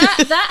 Yes, well,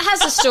 that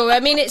has a story. I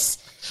mean, it's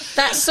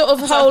that sort of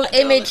whole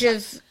image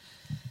of.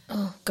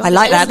 Oh God, I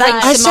like that.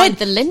 I said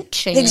the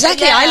lynching.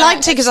 Exactly. Yeah, I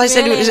liked it because I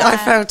said really I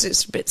felt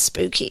it's a bit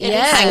spooky,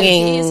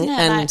 hanging, isn't it?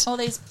 and Like all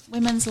these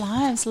women's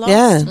lives lost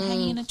and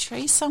hanging in a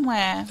tree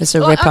somewhere. it's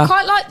a ripper. I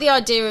quite like the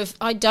idea of.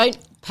 I don't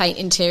paint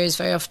interiors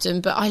very often,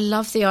 but I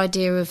love the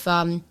idea of.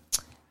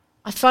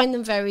 I find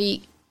them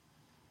very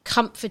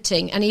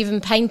comforting, and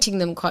even painting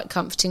them quite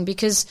comforting,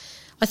 because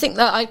I think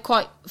that I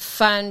quite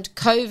found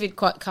COVID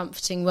quite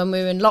comforting when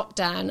we were in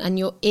lockdown and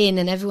you're in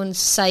and everyone's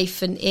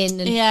safe and in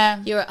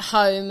and you're at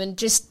home, and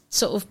just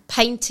sort of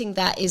painting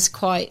that is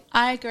quite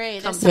I agree.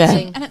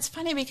 comforting. And it's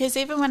funny because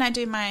even when I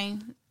do my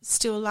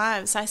still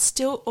lives, I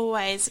still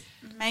always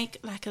make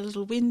like a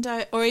little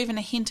window or even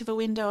a hint of a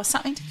window or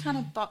something to kind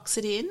of box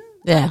it in.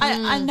 Yeah.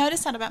 I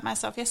noticed that about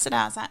myself yesterday.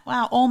 I was like,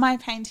 wow, all my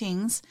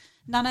paintings,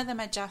 none of them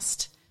are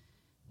just,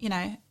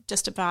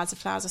 just a vase of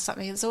flowers or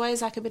something. There's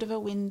always like a bit of a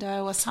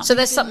window or something. So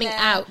there's something there.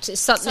 out. It's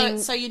something.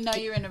 So you know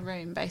you're in a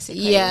room,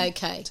 basically. Yeah,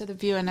 okay. So the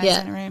viewer knows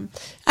you're in a room.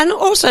 And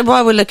also,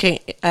 while we're looking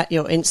at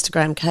your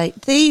Instagram,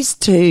 Kate, these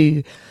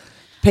two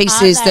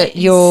pieces that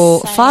your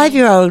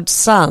 5-year-old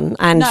son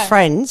and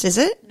friends, is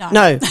it?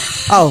 No.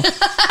 Oh.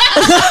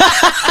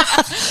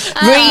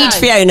 Read,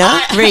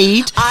 Fiona.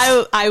 Read.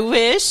 I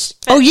wish.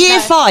 Oh, year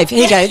 5.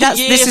 Here you go.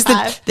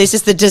 This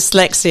is the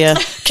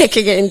dyslexia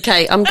kicking it in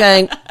Kate. I'm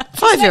going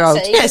 5-year-old.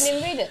 Yes. You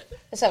didn't even read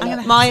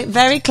it. My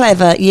very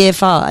clever year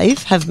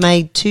 5 have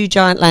made 2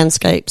 giant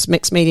landscapes,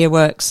 mixed media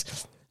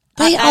works.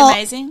 They are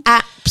amazing.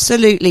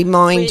 Absolutely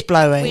mind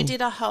blowing. We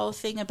did a whole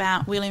thing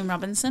about William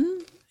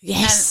Robinson.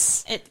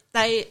 Yes. And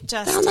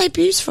aren't they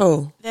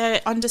beautiful?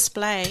 They're on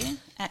display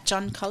at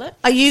John Collett.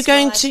 Are you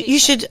going to, you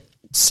should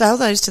sell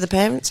those to the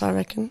parents, I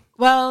reckon.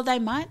 Well, they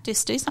might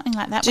just do something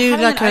like that. Do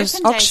We're like an an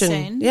open auction.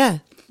 Day soon. Yeah.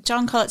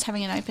 John Collett's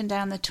having an open day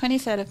on the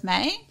 23rd of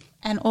May,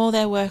 and all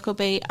their work will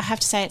be, I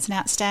have to say, it's an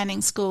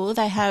outstanding school.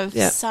 They have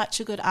such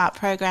a good art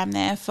program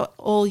there for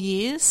all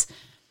years,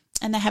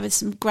 and they have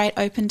some great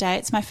open day.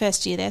 It's my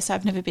first year there, so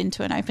I've never been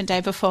to an open day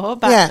before,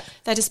 but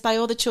they display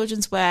all the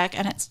children's work,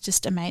 and it's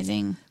just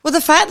amazing. Well, the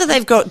fact that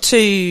they've got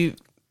 2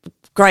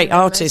 great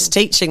artists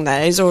teaching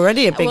there is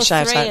already a big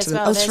shout out to them.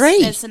 Well. Oh,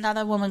 3. There's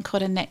another woman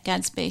called Annette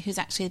Gadsby, who's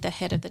actually the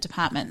head of the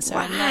department. So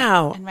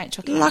wow. And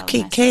Rachel Carroll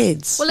lucky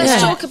kids. Well,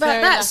 let's talk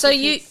about that. So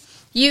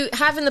you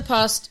have in the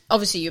past,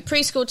 obviously you're a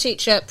preschool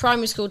teacher,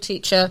 primary school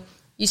teacher.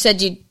 You said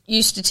you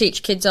used to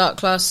teach kids art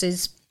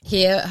classes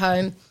here at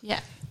home. Yeah.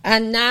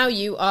 And now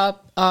you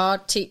are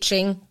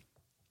teaching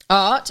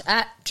art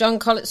at John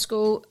Collett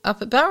School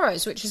up at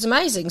Belrose, which is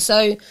amazing.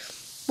 So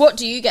what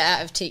do you get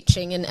out of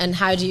teaching, and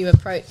how do you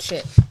approach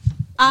it?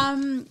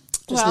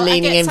 Just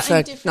leaning in for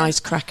a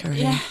nice cracker.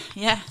 Yeah.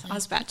 I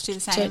was about to do the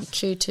same. Don't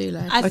chew too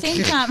loud. I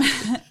think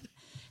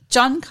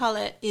John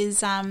Collett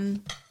is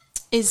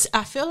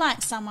I feel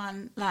like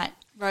someone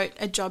wrote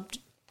a job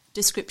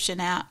description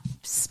out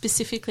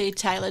specifically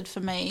tailored for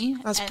me.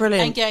 That's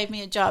brilliant. And gave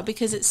me a job,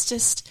 because it's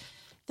just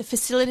the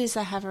facilities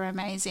they have are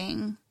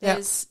amazing.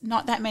 There's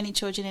not that many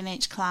children in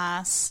each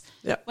class.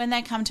 Yep. When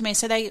they come to me,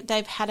 so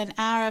they've had an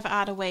hour of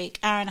art a week,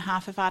 hour and a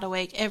half of art a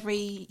week every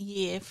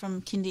year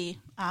from kindy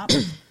up.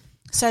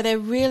 So they're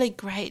really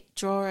great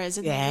drawers,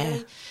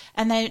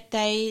 and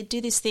they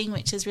do this thing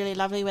which is really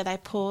lovely, where they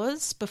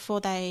pause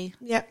before they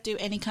do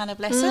any kind of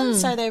lesson.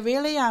 So they're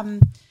really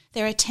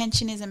their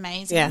attention is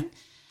amazing. Yeah.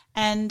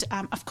 And,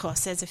 of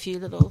course, there's a few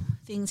little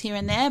things here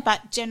and there,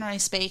 but generally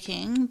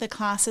speaking, the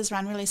classes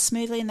run really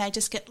smoothly and they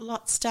just get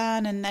lots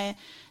done, and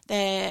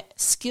their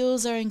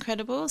skills are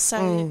incredible.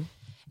 So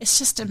it's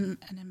just an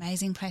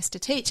amazing place to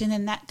teach. And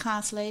then that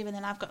class leave, and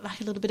then I've got like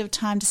a little bit of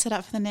time to set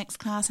up for the next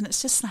class, and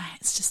it's just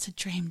a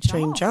dream job.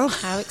 Dream job.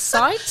 How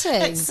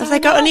exciting. Have they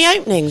got any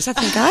openings? I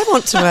think I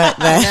want to work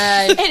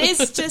there. No.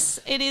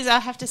 It is, I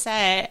have to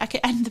say.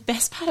 And the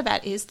best part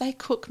about it is they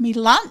cook me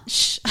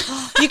lunch.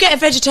 You get a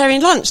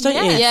vegetarian lunch, don't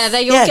you? Yeah,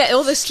 you'll get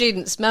all the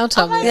students melt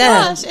on Oh my you.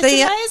 gosh, it's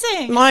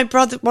amazing. My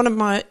brother,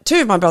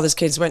 two of my brother's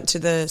kids went to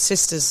the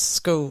sisters'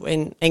 school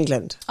in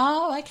England.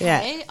 Oh, okay.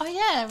 Yeah. Oh,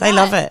 yeah. They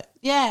love it.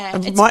 Yeah,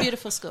 it's My- a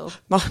beautiful school.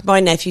 My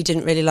nephew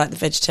didn't really like the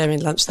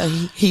vegetarian lunch, though.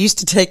 He used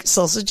to take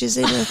sausages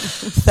in a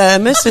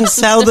thermos and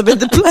sell them in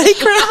the playground.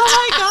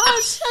 Oh my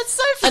gosh, that's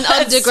so fun.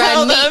 An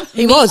underground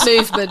meat was.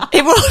 movement.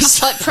 It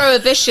was. Like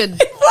prohibition.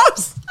 It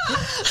was.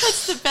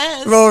 That's the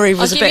best. Rory I'll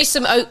was give you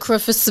some okra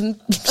for some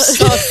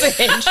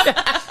sausage.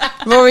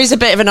 Rory's a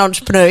bit of an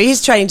entrepreneur.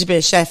 He's trained to be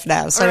a chef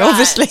now, so All right.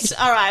 obviously.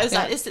 All right, I was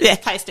like, this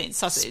place needs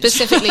sausage.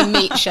 Specifically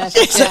meat chef.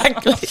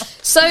 Exactly. Yeah.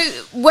 So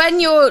when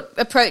you're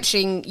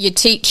approaching your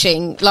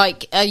teaching,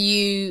 like, are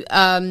you...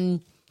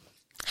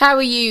 how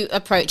are you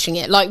approaching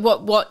it? Like,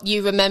 what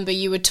you remember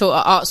you were taught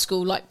at art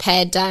school, like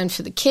pared down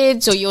for the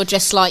kids, or you're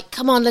just like,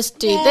 come on, let's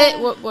do this?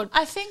 What?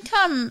 I think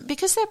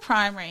because they're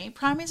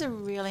primary's a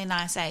really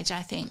nice age,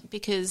 I think,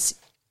 because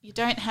you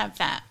don't have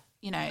that,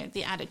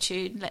 the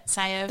attitude, let's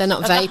say, of They're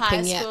not of the vaping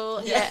high yet.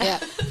 school. Yeah.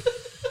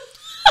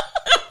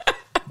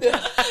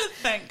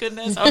 Thank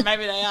goodness. Or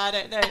maybe they are, I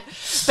don't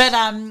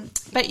know.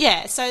 But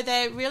yeah, so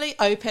they're really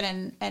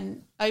open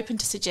and open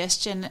to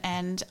suggestion,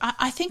 and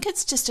I think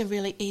it's just a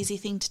really easy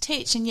thing to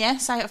teach. And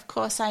yes, I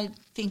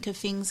think of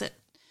things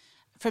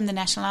from the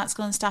National Art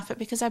School and stuff, but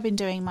because I've been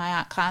doing my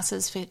art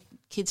classes for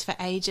kids for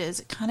ages,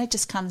 it kind of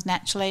just comes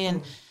naturally.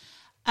 And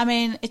I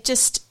mean,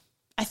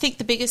 I think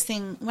the biggest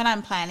thing when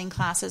I'm planning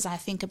classes, I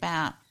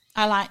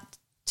like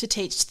to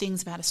teach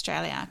things about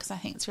Australia, because I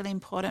think it's really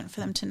important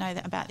for them to know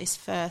that about this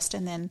first.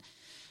 And then,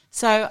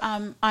 so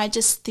I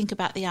just think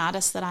about the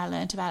artists that I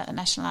learnt about at the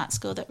National Art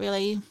School that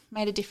really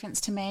made a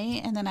difference to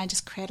me, and then I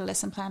just create a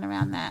lesson plan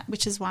around that,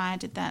 which is why I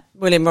did that.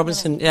 William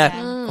Robinson,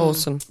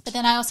 awesome. But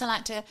then I also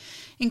like to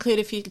include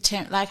a few,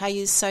 like I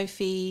use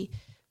Sophie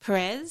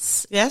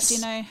Perez. Yes. Do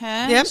you know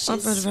her? Yep,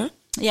 I've heard of her.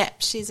 Yeah,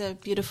 she's a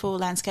beautiful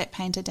landscape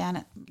painter down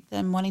at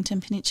the Mornington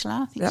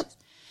Peninsula, I think. Yep.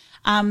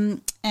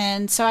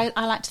 And so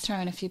I like to throw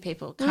in a few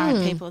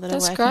current people that are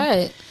working. That's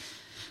great.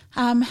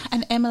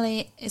 And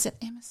Emily, is it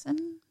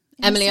Emerson?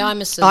 Emily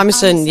Imerson.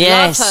 Imerson,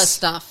 yes. Love her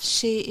stuff.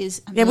 She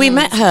is amazing. Yeah, we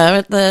met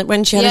her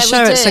when she had a Yeah,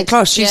 show we at St. did.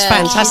 Claus. She's Yeah.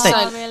 fantastic.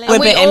 Oh, really? We're a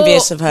And bit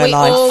envious of her we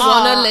life. all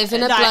want to Oh, live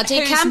in a like, bloody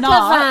who's camper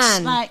not?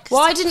 van. Like,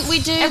 why didn't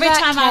we do every that,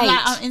 time I'm like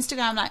Kate? on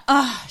Instagram, I'm like,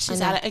 oh,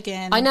 she's at it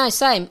again. I know,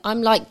 same.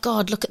 I'm like,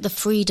 God, look at the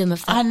freedom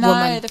of that I know,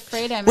 woman. the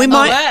freedom We and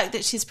might- the work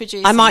that she's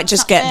producing. I might It's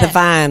just not get the fair.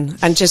 van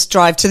and just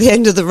drive to the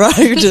end of the road.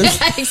 And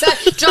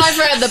Exactly. Drive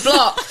around the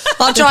block.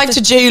 I'll drive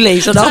to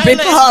Julie's and I'll be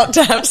parked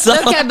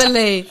outside. Look,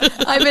 Emily,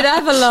 I'm in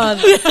Avalon.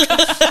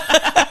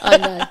 I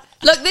know.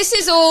 Look, this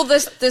is all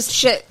this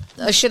shit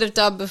I should have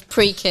done with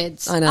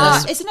pre-kids. I know.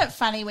 Oh, isn't it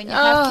funny when you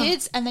have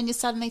kids and then you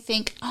suddenly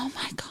think, oh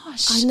my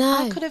gosh, I know.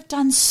 I could have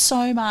done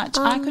so much.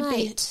 Oh, I could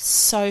be mate.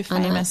 so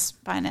famous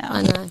by now.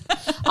 I know.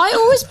 I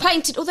always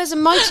painted. Oh, there's a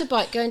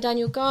motorbike going down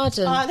your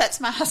garden. Oh, that's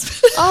my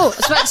husband. Oh, I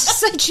was about to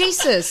say,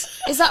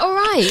 Jesus, is that all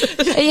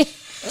right?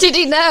 Did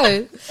he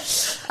know?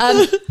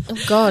 Oh,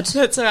 God.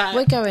 That's all right.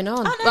 We're going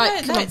on. Oh, no,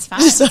 right, no, come on. it's fine.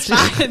 It's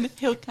fine.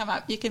 He'll come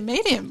up. You can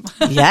meet him.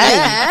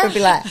 Yeah. We'll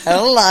be like,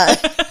 hello.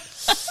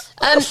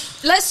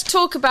 Let's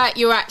talk about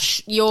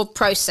your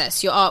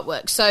process, your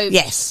artwork. So,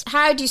 Yes.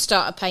 how do you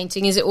start a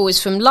painting? Is it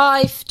always from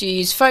life? Do you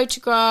use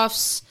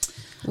photographs?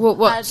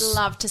 What? I'd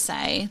love to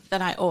say that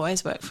I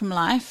always work from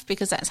life,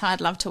 because that's how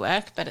I'd love to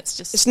work, but it's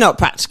just It's not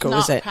practical,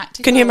 Not is it?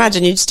 practical. Can you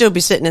imagine? You'd still be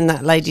sitting in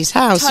that lady's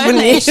house, totally.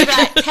 wouldn't you? She'd be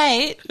like,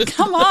 Kate,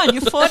 come on,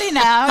 you're 40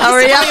 now.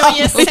 Hurry You're up.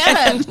 year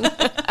 7.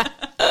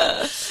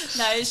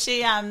 No,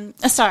 she.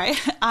 Sorry,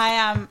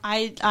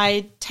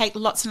 I take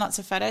lots and lots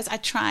of photos. I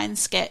try and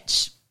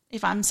sketch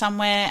if I'm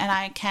somewhere and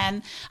I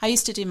can. I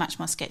used to do much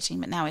more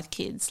sketching, but now with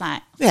kids,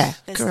 like Yeah,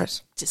 there's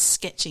correct. just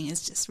sketching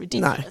is just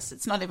ridiculous. No.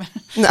 It's not even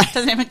No.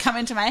 doesn't even come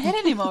into my head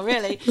anymore,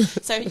 really.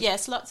 So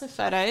yes, lots of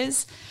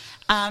photos.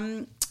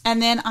 And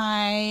then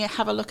I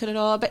have a look at it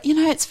all. But,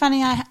 it's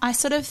funny, I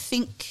sort of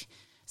think,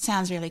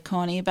 sounds really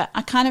corny, but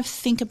I kind of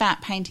think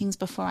about paintings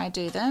before I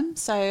do them.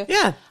 So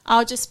Yeah.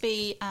 I'll just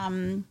be,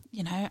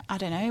 I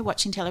don't know,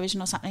 watching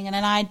television or something, and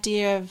an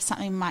idea of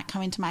something might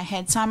come into my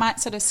head. So I might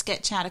sort of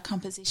sketch out a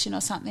composition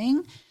or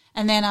something,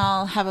 and then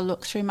I'll have a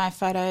look through my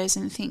photos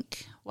and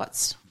think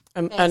what's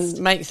best. And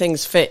make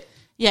things fit.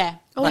 Yeah.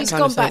 Oh, that he's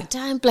kind gone of thing. back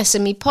down, bless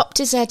him. He popped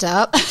his head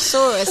up,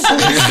 saw us,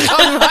 and he's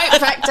gone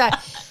right back down.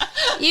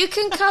 You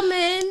can come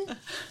in.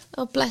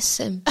 Oh, bless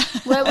him.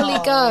 Where will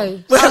he go?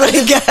 Where will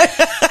he go?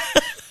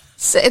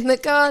 Sit in the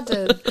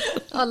garden.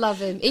 I love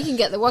him. He can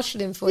get the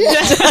washing in for you.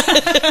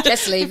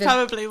 Let's leave him.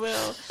 Probably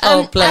will.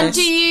 Oh, bless.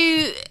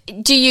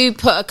 And do you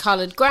put a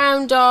coloured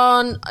ground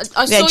on?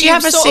 I saw do you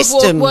have a sort of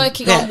system?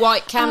 working Yeah. on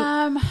white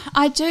canvas.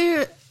 I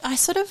do. I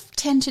sort of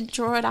tend to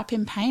draw it up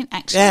in paint,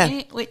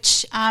 actually,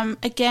 which,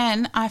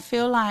 again, I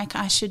feel like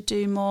I should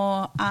do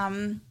more.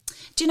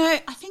 Do you know,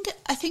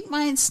 I think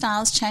my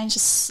style's changed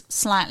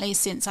slightly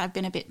since I've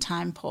been a bit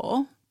time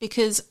poor,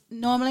 because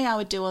normally I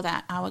would do all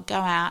that. I would go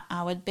out,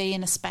 I would be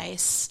in a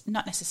space,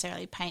 not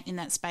necessarily paint in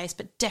that space,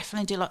 but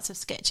definitely do lots of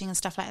sketching and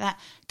stuff like that.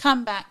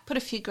 Come back, put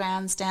a few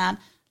grounds down,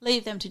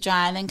 leave them to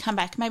dry, and then come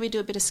back, maybe do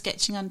a bit of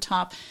sketching on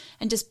top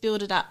and just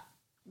build it up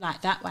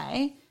like that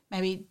way.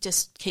 Maybe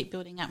just keep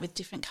building up with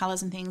different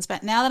colours and things.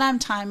 But now that I'm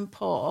time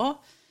poor,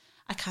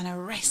 I kind of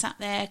race up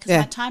there, because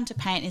my time to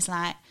paint is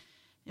like,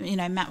 you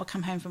know, Matt would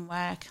come home from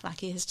work like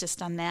he has just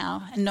done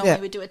now, and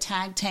normally we'd do a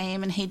tag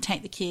team and he'd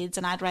take the kids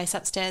and I'd race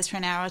upstairs for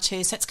an hour or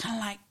two. So it's kind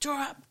of like,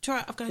 draw up.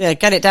 I've got to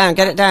get it down.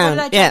 What did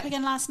I draw up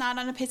again last night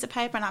on a piece of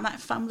paper? And I'm like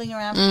fumbling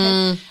around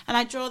and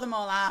I draw them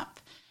all up,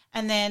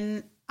 and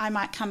then I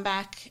might come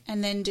back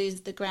and then do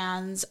the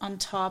grounds on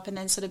top and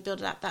then sort of build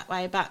it up that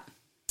way. But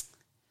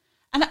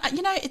and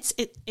you know,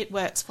 it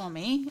works for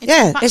me.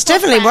 It's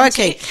definitely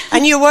working.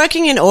 And you're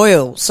working in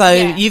oil, so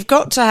you've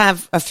got to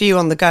have a few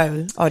on the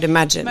go, I'd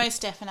imagine.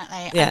 Most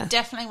definitely. I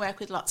definitely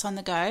work with lots on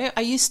the go. I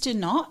used to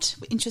not,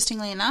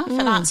 interestingly enough.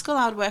 At art school,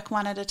 I would work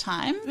one at a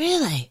time.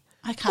 Really?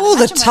 I can't all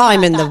the imagine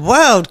time in like the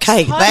world,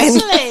 Kate.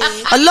 Then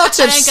a lot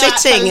of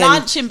sitting and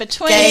lunch in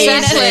between,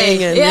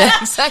 exactly. And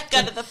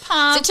exactly. Go to the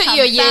park. So it took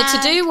you a year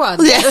to do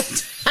one. Yeah.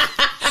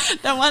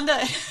 No wonder.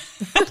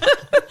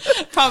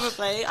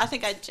 Probably. I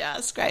think I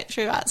just scraped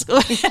through art school.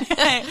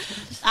 Anyway.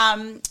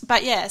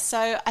 But yeah,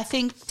 so I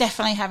think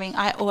definitely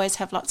I always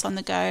have lots on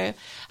the go.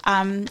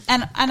 And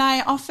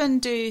I often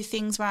do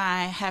things where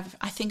I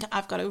think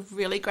I've got a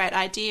really great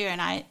idea,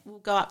 and I will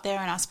go up there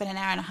and I'll spend an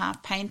hour and a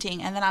half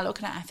painting, and then I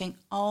look at it and I think,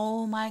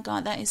 oh my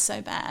God, that is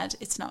so bad.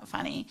 It's not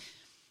funny.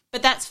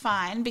 But that's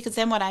fine, because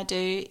then what I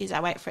do is I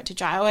wait for it to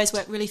dry. I always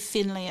work really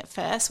thinly at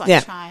first. So I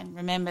try and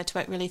remember to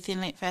work really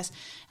thinly at first.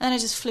 And then I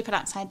just flip it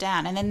upside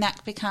down, and then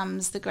that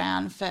becomes the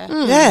ground for...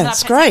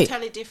 that's great.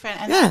 Totally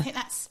different. And I think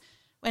that's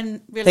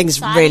when really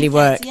things really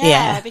work.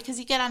 Because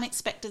you get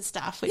unexpected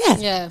stuff, which is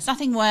it's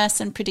nothing worse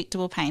than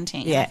predictable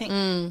painting. Yeah. I think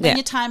when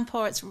you're time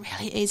poor, it's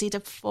really easy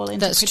to fall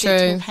into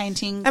predictable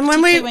painting, and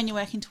particularly when you're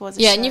working towards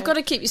a show. And you've got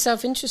to keep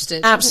yourself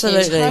interested.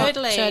 Absolutely.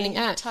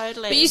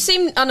 Totally. But you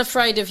seem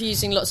unafraid of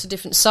using lots of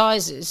different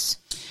sizes.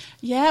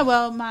 Yeah,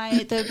 well,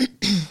 the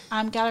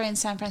gallery in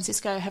San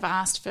Francisco have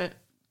asked for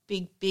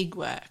big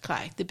work,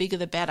 like the bigger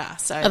the better.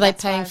 So are they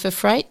paying for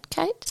freight,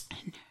 Kate?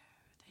 No,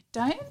 they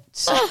don't.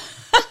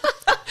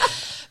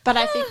 But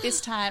I think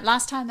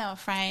last time they were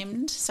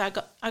framed, so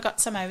I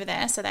got some over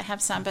there, so they have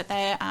some, but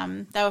they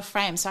were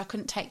framed, so I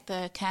couldn't take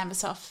the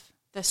canvas off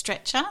the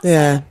stretcher.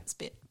 Yeah, so it's a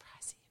bit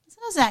pricey. It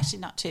was actually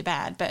not too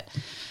bad, but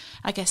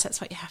I guess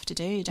that's what you have to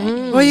do, don't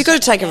you? Well, you've got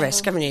to take a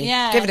risk, haven't you?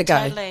 Yeah, give it a go.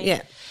 Totally.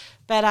 Yeah,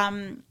 but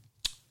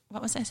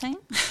what was I saying?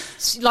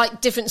 Like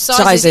different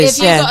sizes.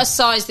 If you've got a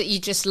size that you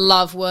just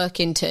love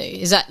working to,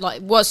 is that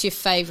like, what's your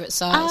favourite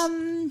size?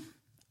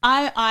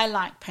 I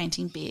like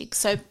painting big,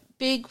 so.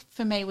 Big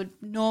for me would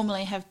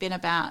normally have been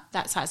about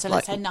that size. So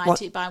let's say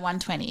 90 by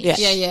 120.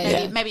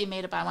 Maybe a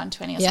metre by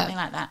 120 or something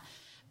like that.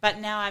 But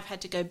now I've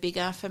had to go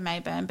bigger for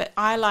Mayburn. But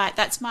I like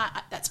that's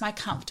my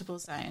comfortable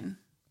zone.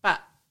 But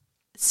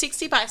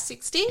 60 by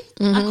 60,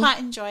 I quite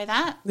enjoy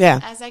that. Yeah.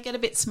 As I get a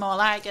bit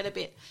smaller, I get a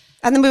bit.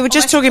 And then we were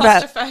just talking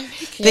about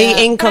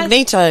the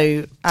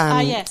Incognito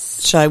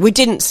show. We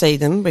didn't see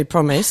them, we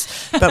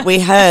promise, but we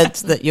heard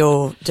that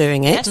you're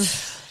doing it.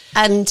 Yes.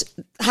 And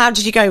how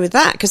did you go with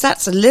that? Because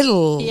that's a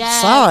little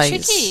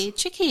size.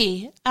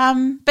 Tricky.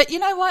 But you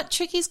know what?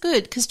 Tricky's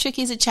good, because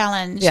tricky's a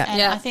challenge. Yeah.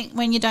 And I think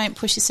when you don't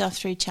push yourself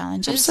through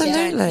challenges,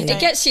 absolutely,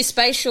 it gets your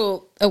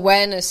spatial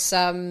awareness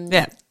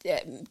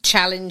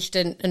challenged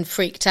and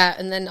freaked out,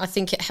 and then I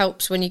think it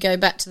helps when you go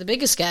back to the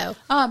bigger scale.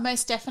 Oh,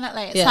 most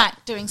definitely. It's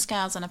like doing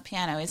scales on a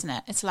piano, isn't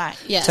it? It's like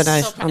I don't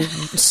know. I'm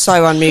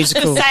so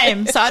unmusical.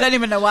 Same. So I don't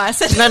even know why I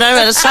said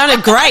no. It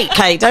sounded great,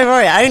 Kate. Don't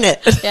worry, I own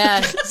it. Yeah,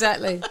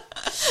 exactly.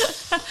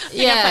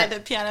 I played the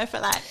piano for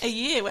like a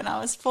year when I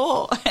was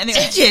 4.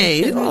 Anyway.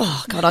 Did you?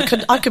 Oh God,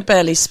 I could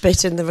barely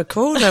spit in the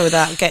recorder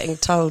without getting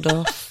told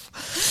off.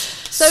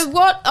 So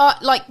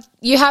what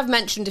you have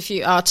mentioned a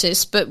few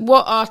artists, but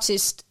what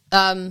artist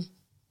do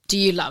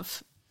you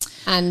love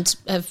and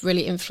have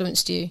really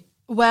influenced you?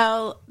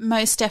 Well,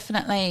 most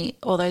definitely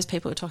all those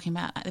people we're talking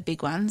about, like the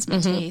big ones,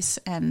 Matisse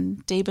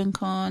and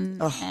Diebenkorn.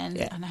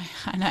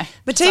 I know.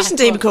 Matisse and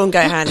Diebenkorn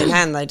go hand in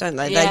hand though, don't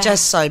they? Yeah. They're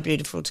just so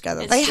beautiful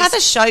together. They had a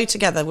show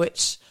together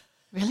which...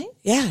 Really?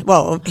 Yeah.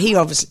 Well,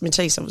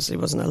 Matisse obviously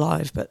wasn't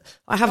alive, but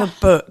I have a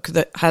book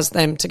that has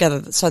them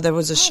together. So there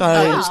was a show.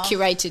 Wow. It was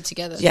curated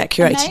together. Yeah,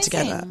 curated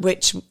together,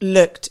 which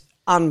looked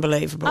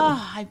unbelievable.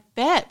 Oh, I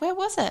bet. Where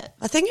was it?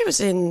 I think it was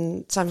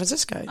in San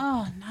Francisco.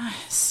 Oh,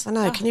 nice. I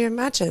know. Can you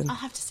imagine? I'll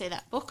have to see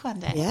that book one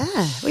day.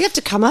 Yeah. We have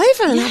to come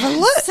over and have a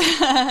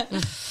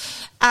look.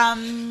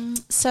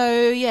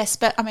 So, yes,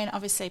 but, I mean,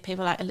 obviously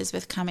people like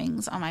Elizabeth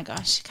Cummings, oh, my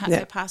gosh, you can't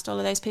go past all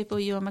of those people,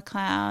 Ewan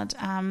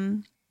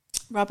McLeod,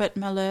 Robert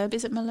Malherbe.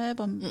 Is it Malherbe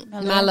or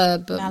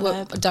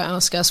Malherbe, but don't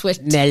ask us. We're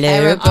Malherbe.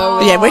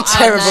 terrible. Yeah, we're at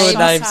terrible at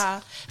names.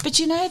 names. But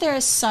you know, there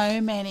are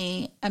so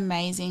many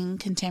amazing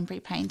contemporary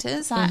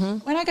painters. Like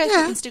when I go to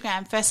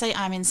Instagram, firstly,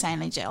 I'm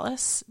insanely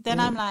jealous. Then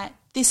I'm like,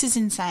 this is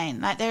insane.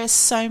 Like there are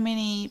so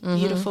many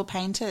beautiful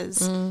painters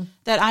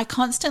that I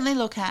constantly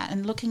look at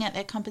and looking at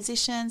their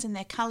compositions and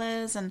their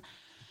colours, and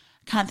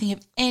I can't think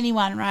of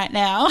anyone right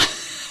now.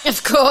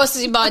 Of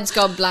course, your mind's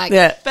gone blank.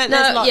 Yeah. But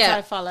there's lots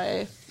I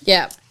follow.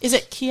 Yeah. Is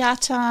it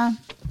Kiata?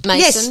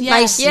 Mason.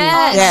 Yes, Mason.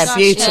 Yes. Yeah, Gosh,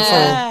 beautiful.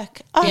 yeah.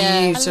 Oh,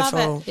 Beautiful.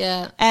 I love it.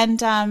 Yeah.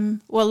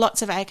 And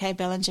lots of AK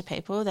Bellinger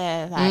people.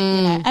 They're like,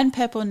 and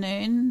Purple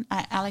Noon,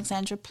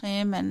 Alexandra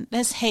Plim, and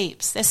there's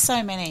heaps. There's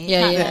so many. You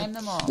can't name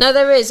them all. No,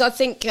 there is. I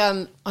think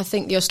the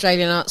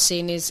Australian art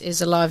scene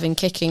is alive and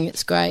kicking.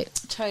 It's great.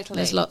 Totally.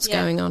 There's lots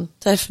going on.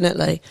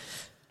 Definitely.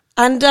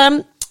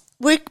 And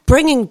we're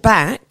bringing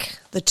back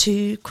the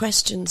 2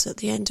 questions at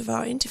the end of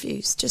our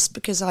interviews just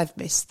because I've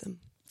missed them.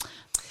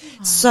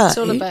 So It's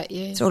all about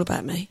you. It's all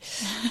about me.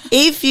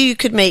 If you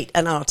could meet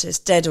an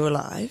artist, dead or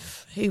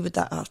alive, who would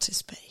that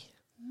artist be?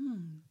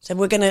 So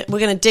we're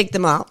gonna dig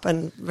them up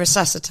and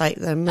resuscitate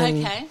them.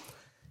 And Okay.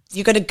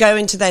 you're going to go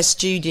into their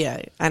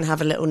studio and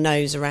have a little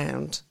nose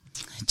around.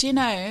 Do you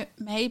know,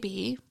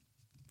 maybe,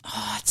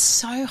 it's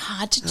so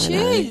hard to I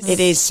know. choose. It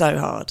is so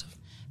hard.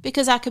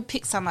 Because I could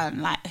pick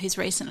someone like who's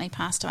recently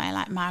passed away,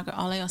 like Margaret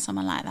Olley or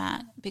someone like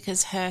that,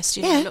 because her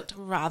studio looked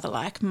rather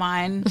like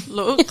mine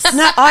looks.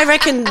 No, I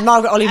reckon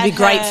Margaret Olley would be And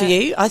great her- for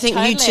you. I think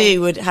you totally.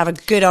 two would have a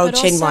good old But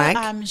chin also, wag.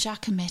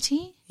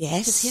 Giacometti.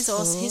 Yes.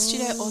 Because his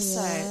studio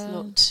also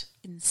looked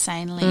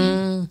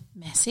insanely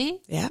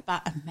messy, Yeah.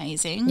 but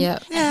amazing. Yeah.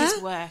 And his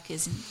work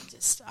is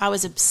just, I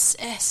was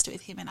obsessed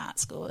with him in art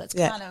school. That's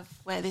kind of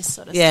where this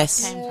sort of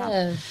stuff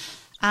came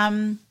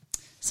from.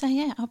 So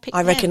yeah, I'll pick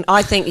I reckon.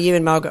 I think you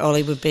and Margaret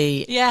Olley would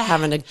be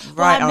having a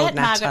right I old met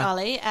natter. Margaret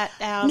Olley at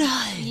our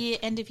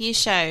end of year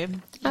show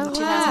in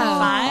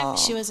 2005.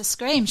 She was a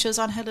scream. She was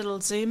on her little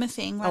Zoomer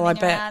thing running I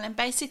bet. around and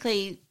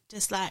basically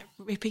just like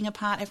ripping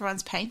apart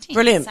everyone's painting.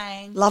 Brilliant.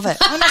 Saying, Love it.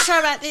 I'm not sure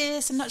about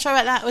this. I'm not sure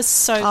about that. It was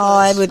so good.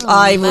 I would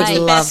mate.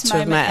 love Best to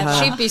have met moment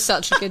her. She'd be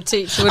such a good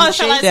teacher, I wouldn't was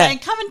she? like Yeah. saying,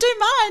 come and do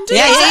mine. Do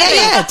Yeah, mine."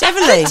 yeah,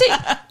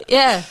 definitely.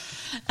 Yeah.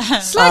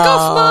 Slag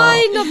off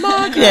mine, not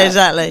Margaret. Yeah,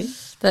 exactly.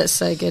 That's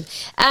so good.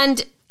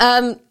 And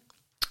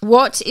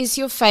what is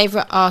your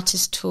favourite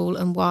artist tool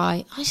and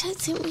why? I don't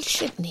think we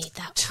should need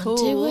that one,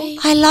 do we?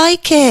 I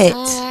like it.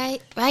 All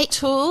right.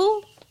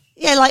 Tool?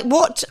 Yeah, like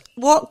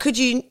what could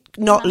you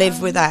not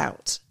live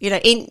without? You know,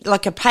 in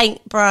like a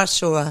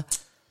paintbrush or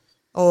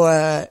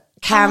a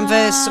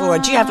canvas, or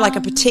do you have like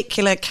a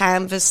particular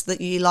canvas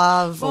that you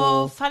love?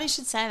 Well, Or funny you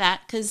should say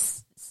that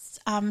because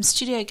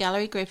Studio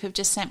Gallery Group have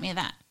just sent me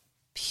that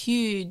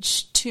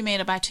huge 2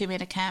 metre by 2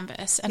 metre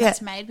canvas, and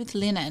it's made with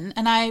linen.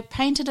 And I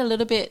painted a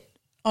little bit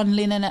on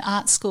linen at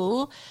art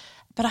school,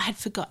 but I had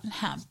forgotten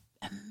how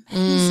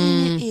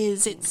amazing it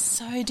is. It's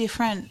so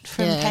different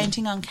from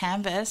painting on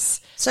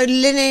canvas. so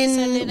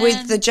linen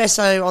with the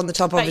gesso on the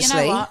top, But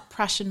obviously. you know what?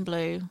 Prussian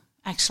blue,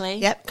 actually.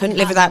 Yep, couldn't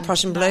live without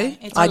Prussian blue.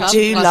 it's I a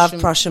do love love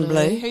Prussian Prussian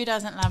blue. Who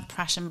doesn't love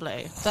Prussian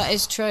blue? That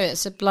is true.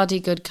 It's a bloody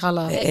good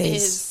colour. It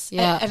is. is.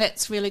 Yeah. And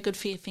it's really good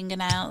for your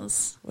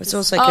fingernails. It's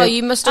also Oh, good.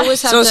 you must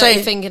always have also-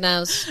 dirty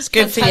fingernails. It's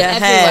good for Paint your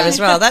hair everywhere. as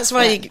well. That's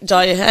why you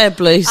dye your hair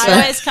blue. So. I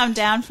always come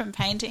down from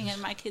painting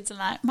and my kids are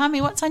like, Mummy,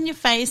 what's on your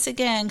face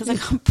again? Because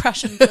I got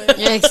Prussian blue.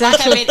 Yeah,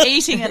 exactly. Like I've been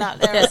eating it up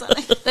there or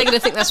something. They're going to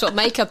think that's what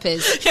makeup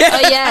is. Oh,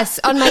 yes,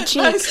 on my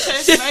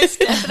cheeks. Most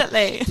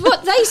definitely.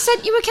 What, they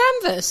sent you a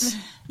canvas?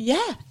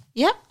 Yeah.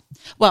 Yep.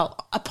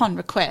 Well, upon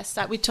request,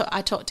 like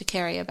I talked to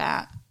Kerry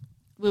about,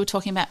 we were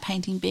talking about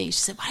painting big. She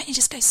said, why don't you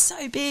just go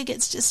so big?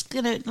 It's just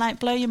going to like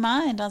blow your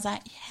mind. I was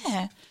like,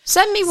 yeah.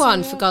 Send me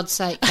one, for God's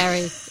sake, Kerry.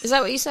 Is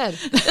that what you said?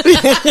 Do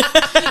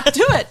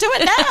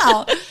it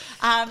now.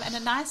 And a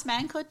nice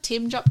man called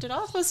Tim dropped it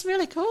off. It was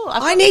really cool.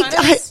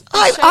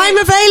 I'm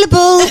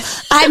available.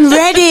 I'm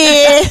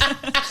ready.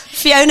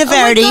 Fiona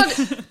Verity,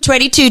 God.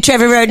 22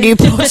 Trevor Road,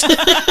 Newport.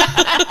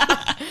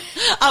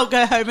 I'll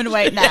go home and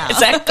wait now.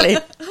 Exactly.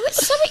 Oh,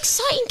 it's so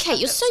exciting, Kate.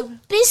 You're so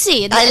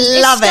busy. And I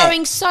it's love it.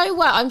 going so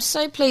well. I'm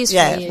so pleased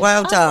Yeah, for you.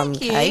 well done,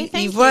 thank you. Kate.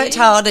 Thank You've worked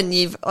you. hard and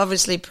you've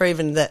obviously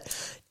proven that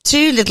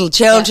 2 little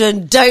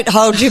children don't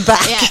hold you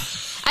back. Yeah.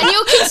 And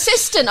you're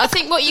consistent. I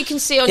think what you can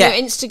see on Yeah.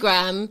 your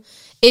Instagram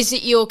is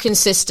that you're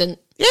consistent.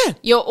 Yeah.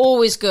 You're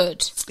always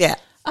good. Yeah.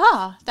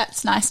 Oh,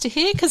 that's nice to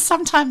hear because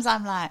sometimes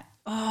I'm like,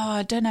 oh,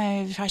 I don't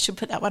know if I should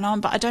put that one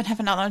on, but I don't have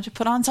another one to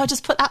put on, so I'll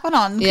just put that one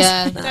on. 'cause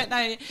Yeah. I don't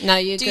know. No,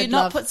 you're Do good, you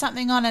not love. put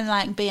something on and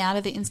like be out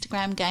of the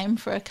Instagram game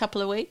for a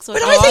couple of weeks? Or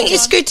But I think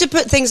it's good to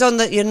put things on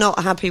that you're not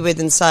happy with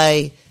and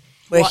say,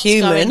 we're What's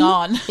human. going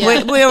on?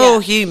 We're all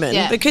human.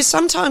 Yeah. Because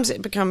sometimes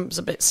it becomes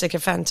a bit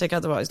sycophantic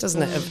otherwise,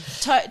 doesn't it?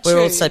 True.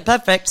 We're all so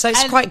perfect. So it's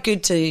And- quite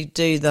good to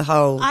do the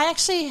whole... I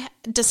actually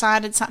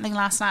decided something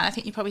last night. I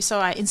think you probably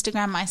saw I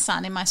Instagram my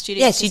son in my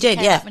studio. Yes, you because he did,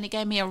 came yeah. up when he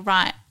gave me a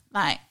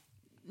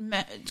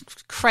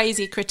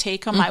crazy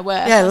critique on my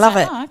work. Yeah, I was love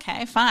like, it. Oh,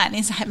 okay, fine.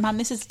 He's like, Mum,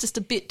 this is just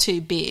a bit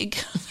too big.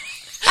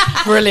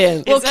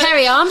 Brilliant. Well,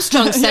 Kerry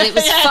Armstrong said it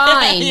was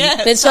fine.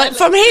 Yeah, It's like,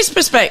 from his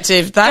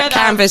perspective, that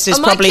canvas is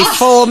my probably kids-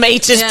 4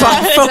 metres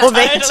by 4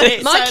 Totally.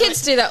 metres. My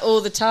kids do that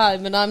all the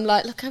time, and I'm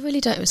like, look, I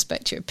really don't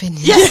respect your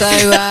opinion. So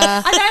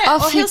I know. Or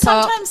off you he'll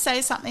pop. sometimes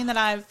say something that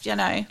I've,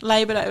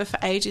 laboured over for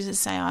ages and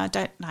say, oh, I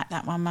don't like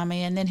that one,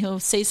 Mummy. And then he'll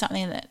see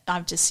something that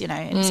I've just,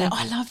 and he'll say, oh,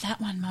 I love that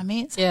one,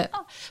 Mummy. It's Yeah.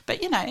 oh. But,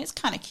 it's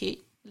kind of cute.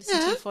 Listen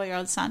to your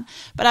 4-year-old son.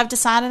 But I've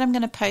decided I'm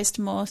going to post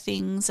more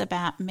things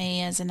about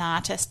me as an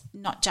artist,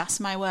 not just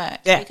my work.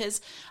 Yeah.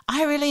 Because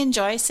I really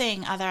enjoy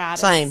seeing other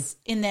artists Same.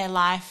 in their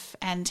life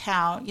and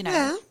how,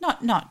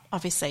 not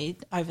obviously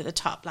over the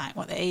top, like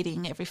what they're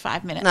eating every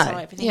 5 minutes No. or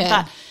everything.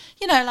 Yeah.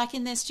 But, like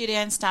in their studio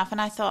and stuff. And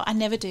I thought, I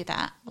never do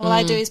that. All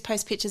I do is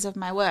post pictures of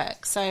my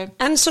work. So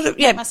And sort of,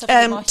 myself a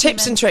bit more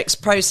tips human. and tricks,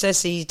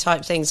 processy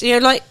type things.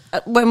 Like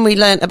when we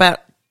learnt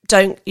about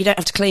you don't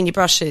have to clean your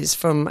brushes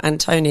from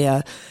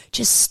Antonia,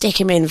 just stick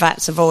them in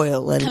vats of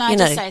oil. And, Can I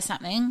just say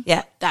something?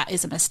 Yeah. That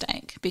is a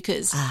mistake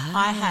because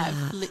I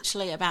have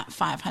literally about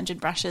 500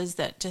 brushes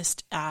that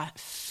just are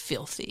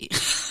filthy.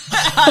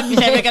 I'm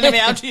never going to be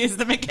able to use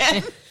them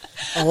again.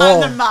 I'm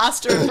the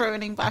master of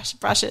ruining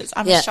brushes.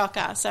 I'm a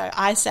shocker. So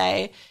I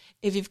say,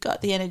 if you've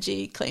got the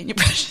energy, clean your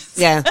brushes.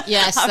 Yeah.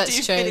 Yes, After that's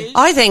you've true. finished.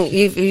 I think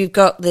you've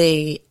got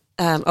the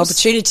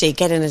opportunity,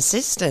 get an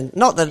assistant.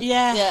 Not that...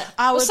 Yeah.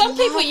 Well, would some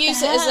people love use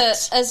that.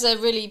 it as a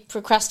really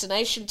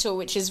procrastination tool,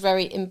 which is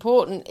very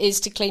important, is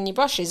to clean your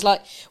brushes.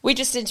 Like, we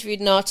just interviewed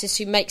an artist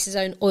who makes his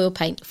own oil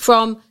paint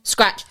from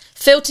scratch,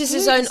 filters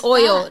his own is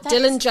oil. that?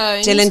 That's- Dylan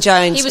Jones. Dylan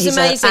Jones, He was he's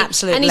an amazing.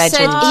 absolute and he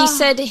legend.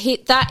 said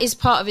that is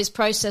part of his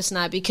process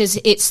now because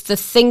it's the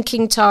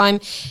thinking time.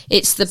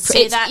 It's the See,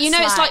 it's, that's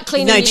it's like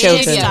cleaning No your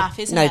children. studio. Stuff,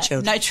 isn't No it?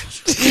 children. No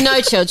children.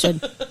 No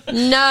children.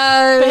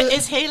 No. But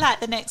is he like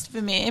the next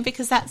Vermeer?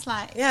 Because that's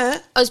like... Yeah.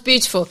 It was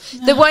beautiful.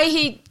 The way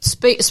he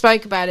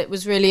spoke about it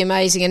was really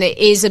amazing, and it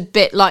is a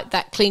bit like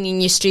that cleaning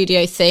your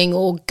studio thing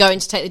or going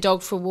to take the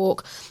dog for a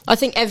walk. I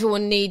think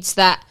everyone needs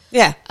that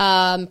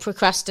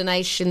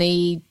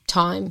procrastination-y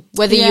time,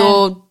 whether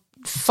you're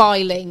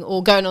filing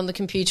or going on the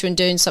computer and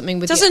doing something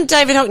with Doesn't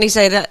David Hockney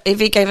say that if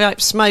he gave up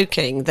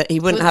smoking, that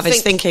he wouldn't have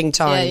his thinking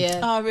time? Yeah, yeah.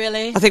 Oh,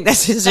 really? I think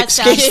that's his That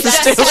excuse for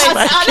still smoking.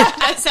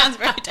 that sounds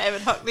very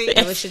David Hockney.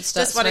 Yeah, we should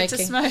start Just wanted to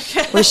smoking.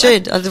 smoke. We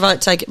should. I'd like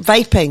to take it.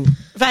 Vaping,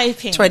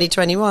 Vaping.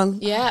 2021.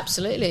 Yeah,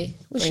 absolutely.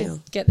 We Yeah.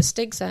 should get the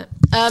stigs out.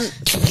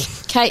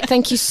 Kate,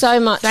 thank you so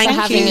much Thank for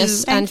having you.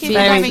 us Thank and you for for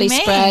your having lovely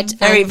me. spread.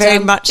 Very, And, very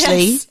much, yes.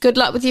 Lee. Good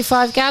luck with your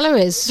 5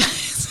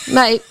 galleries,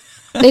 mate.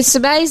 It's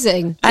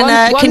amazing.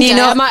 And, one can you day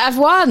not- I might have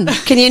one.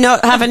 Can you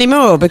not have any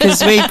more?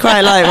 Because we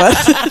quite like one.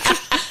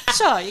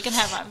 Sure, you can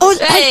have one. Or,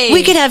 Hey.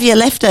 we could have your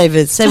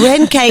leftovers. So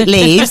when Kate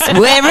leaves,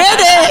 we're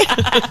ready.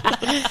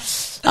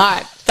 All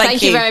right.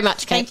 Thank you you. very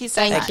much, Kate. Thank you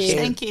so much. you.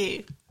 Thank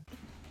you.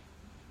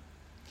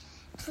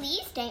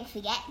 Please don't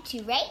forget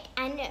to rate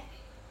and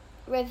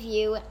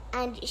review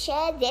and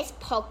share this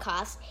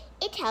podcast.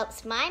 It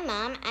helps my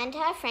mum and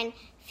her friend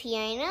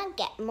Fiona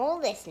get more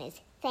listeners.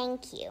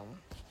 Thank you.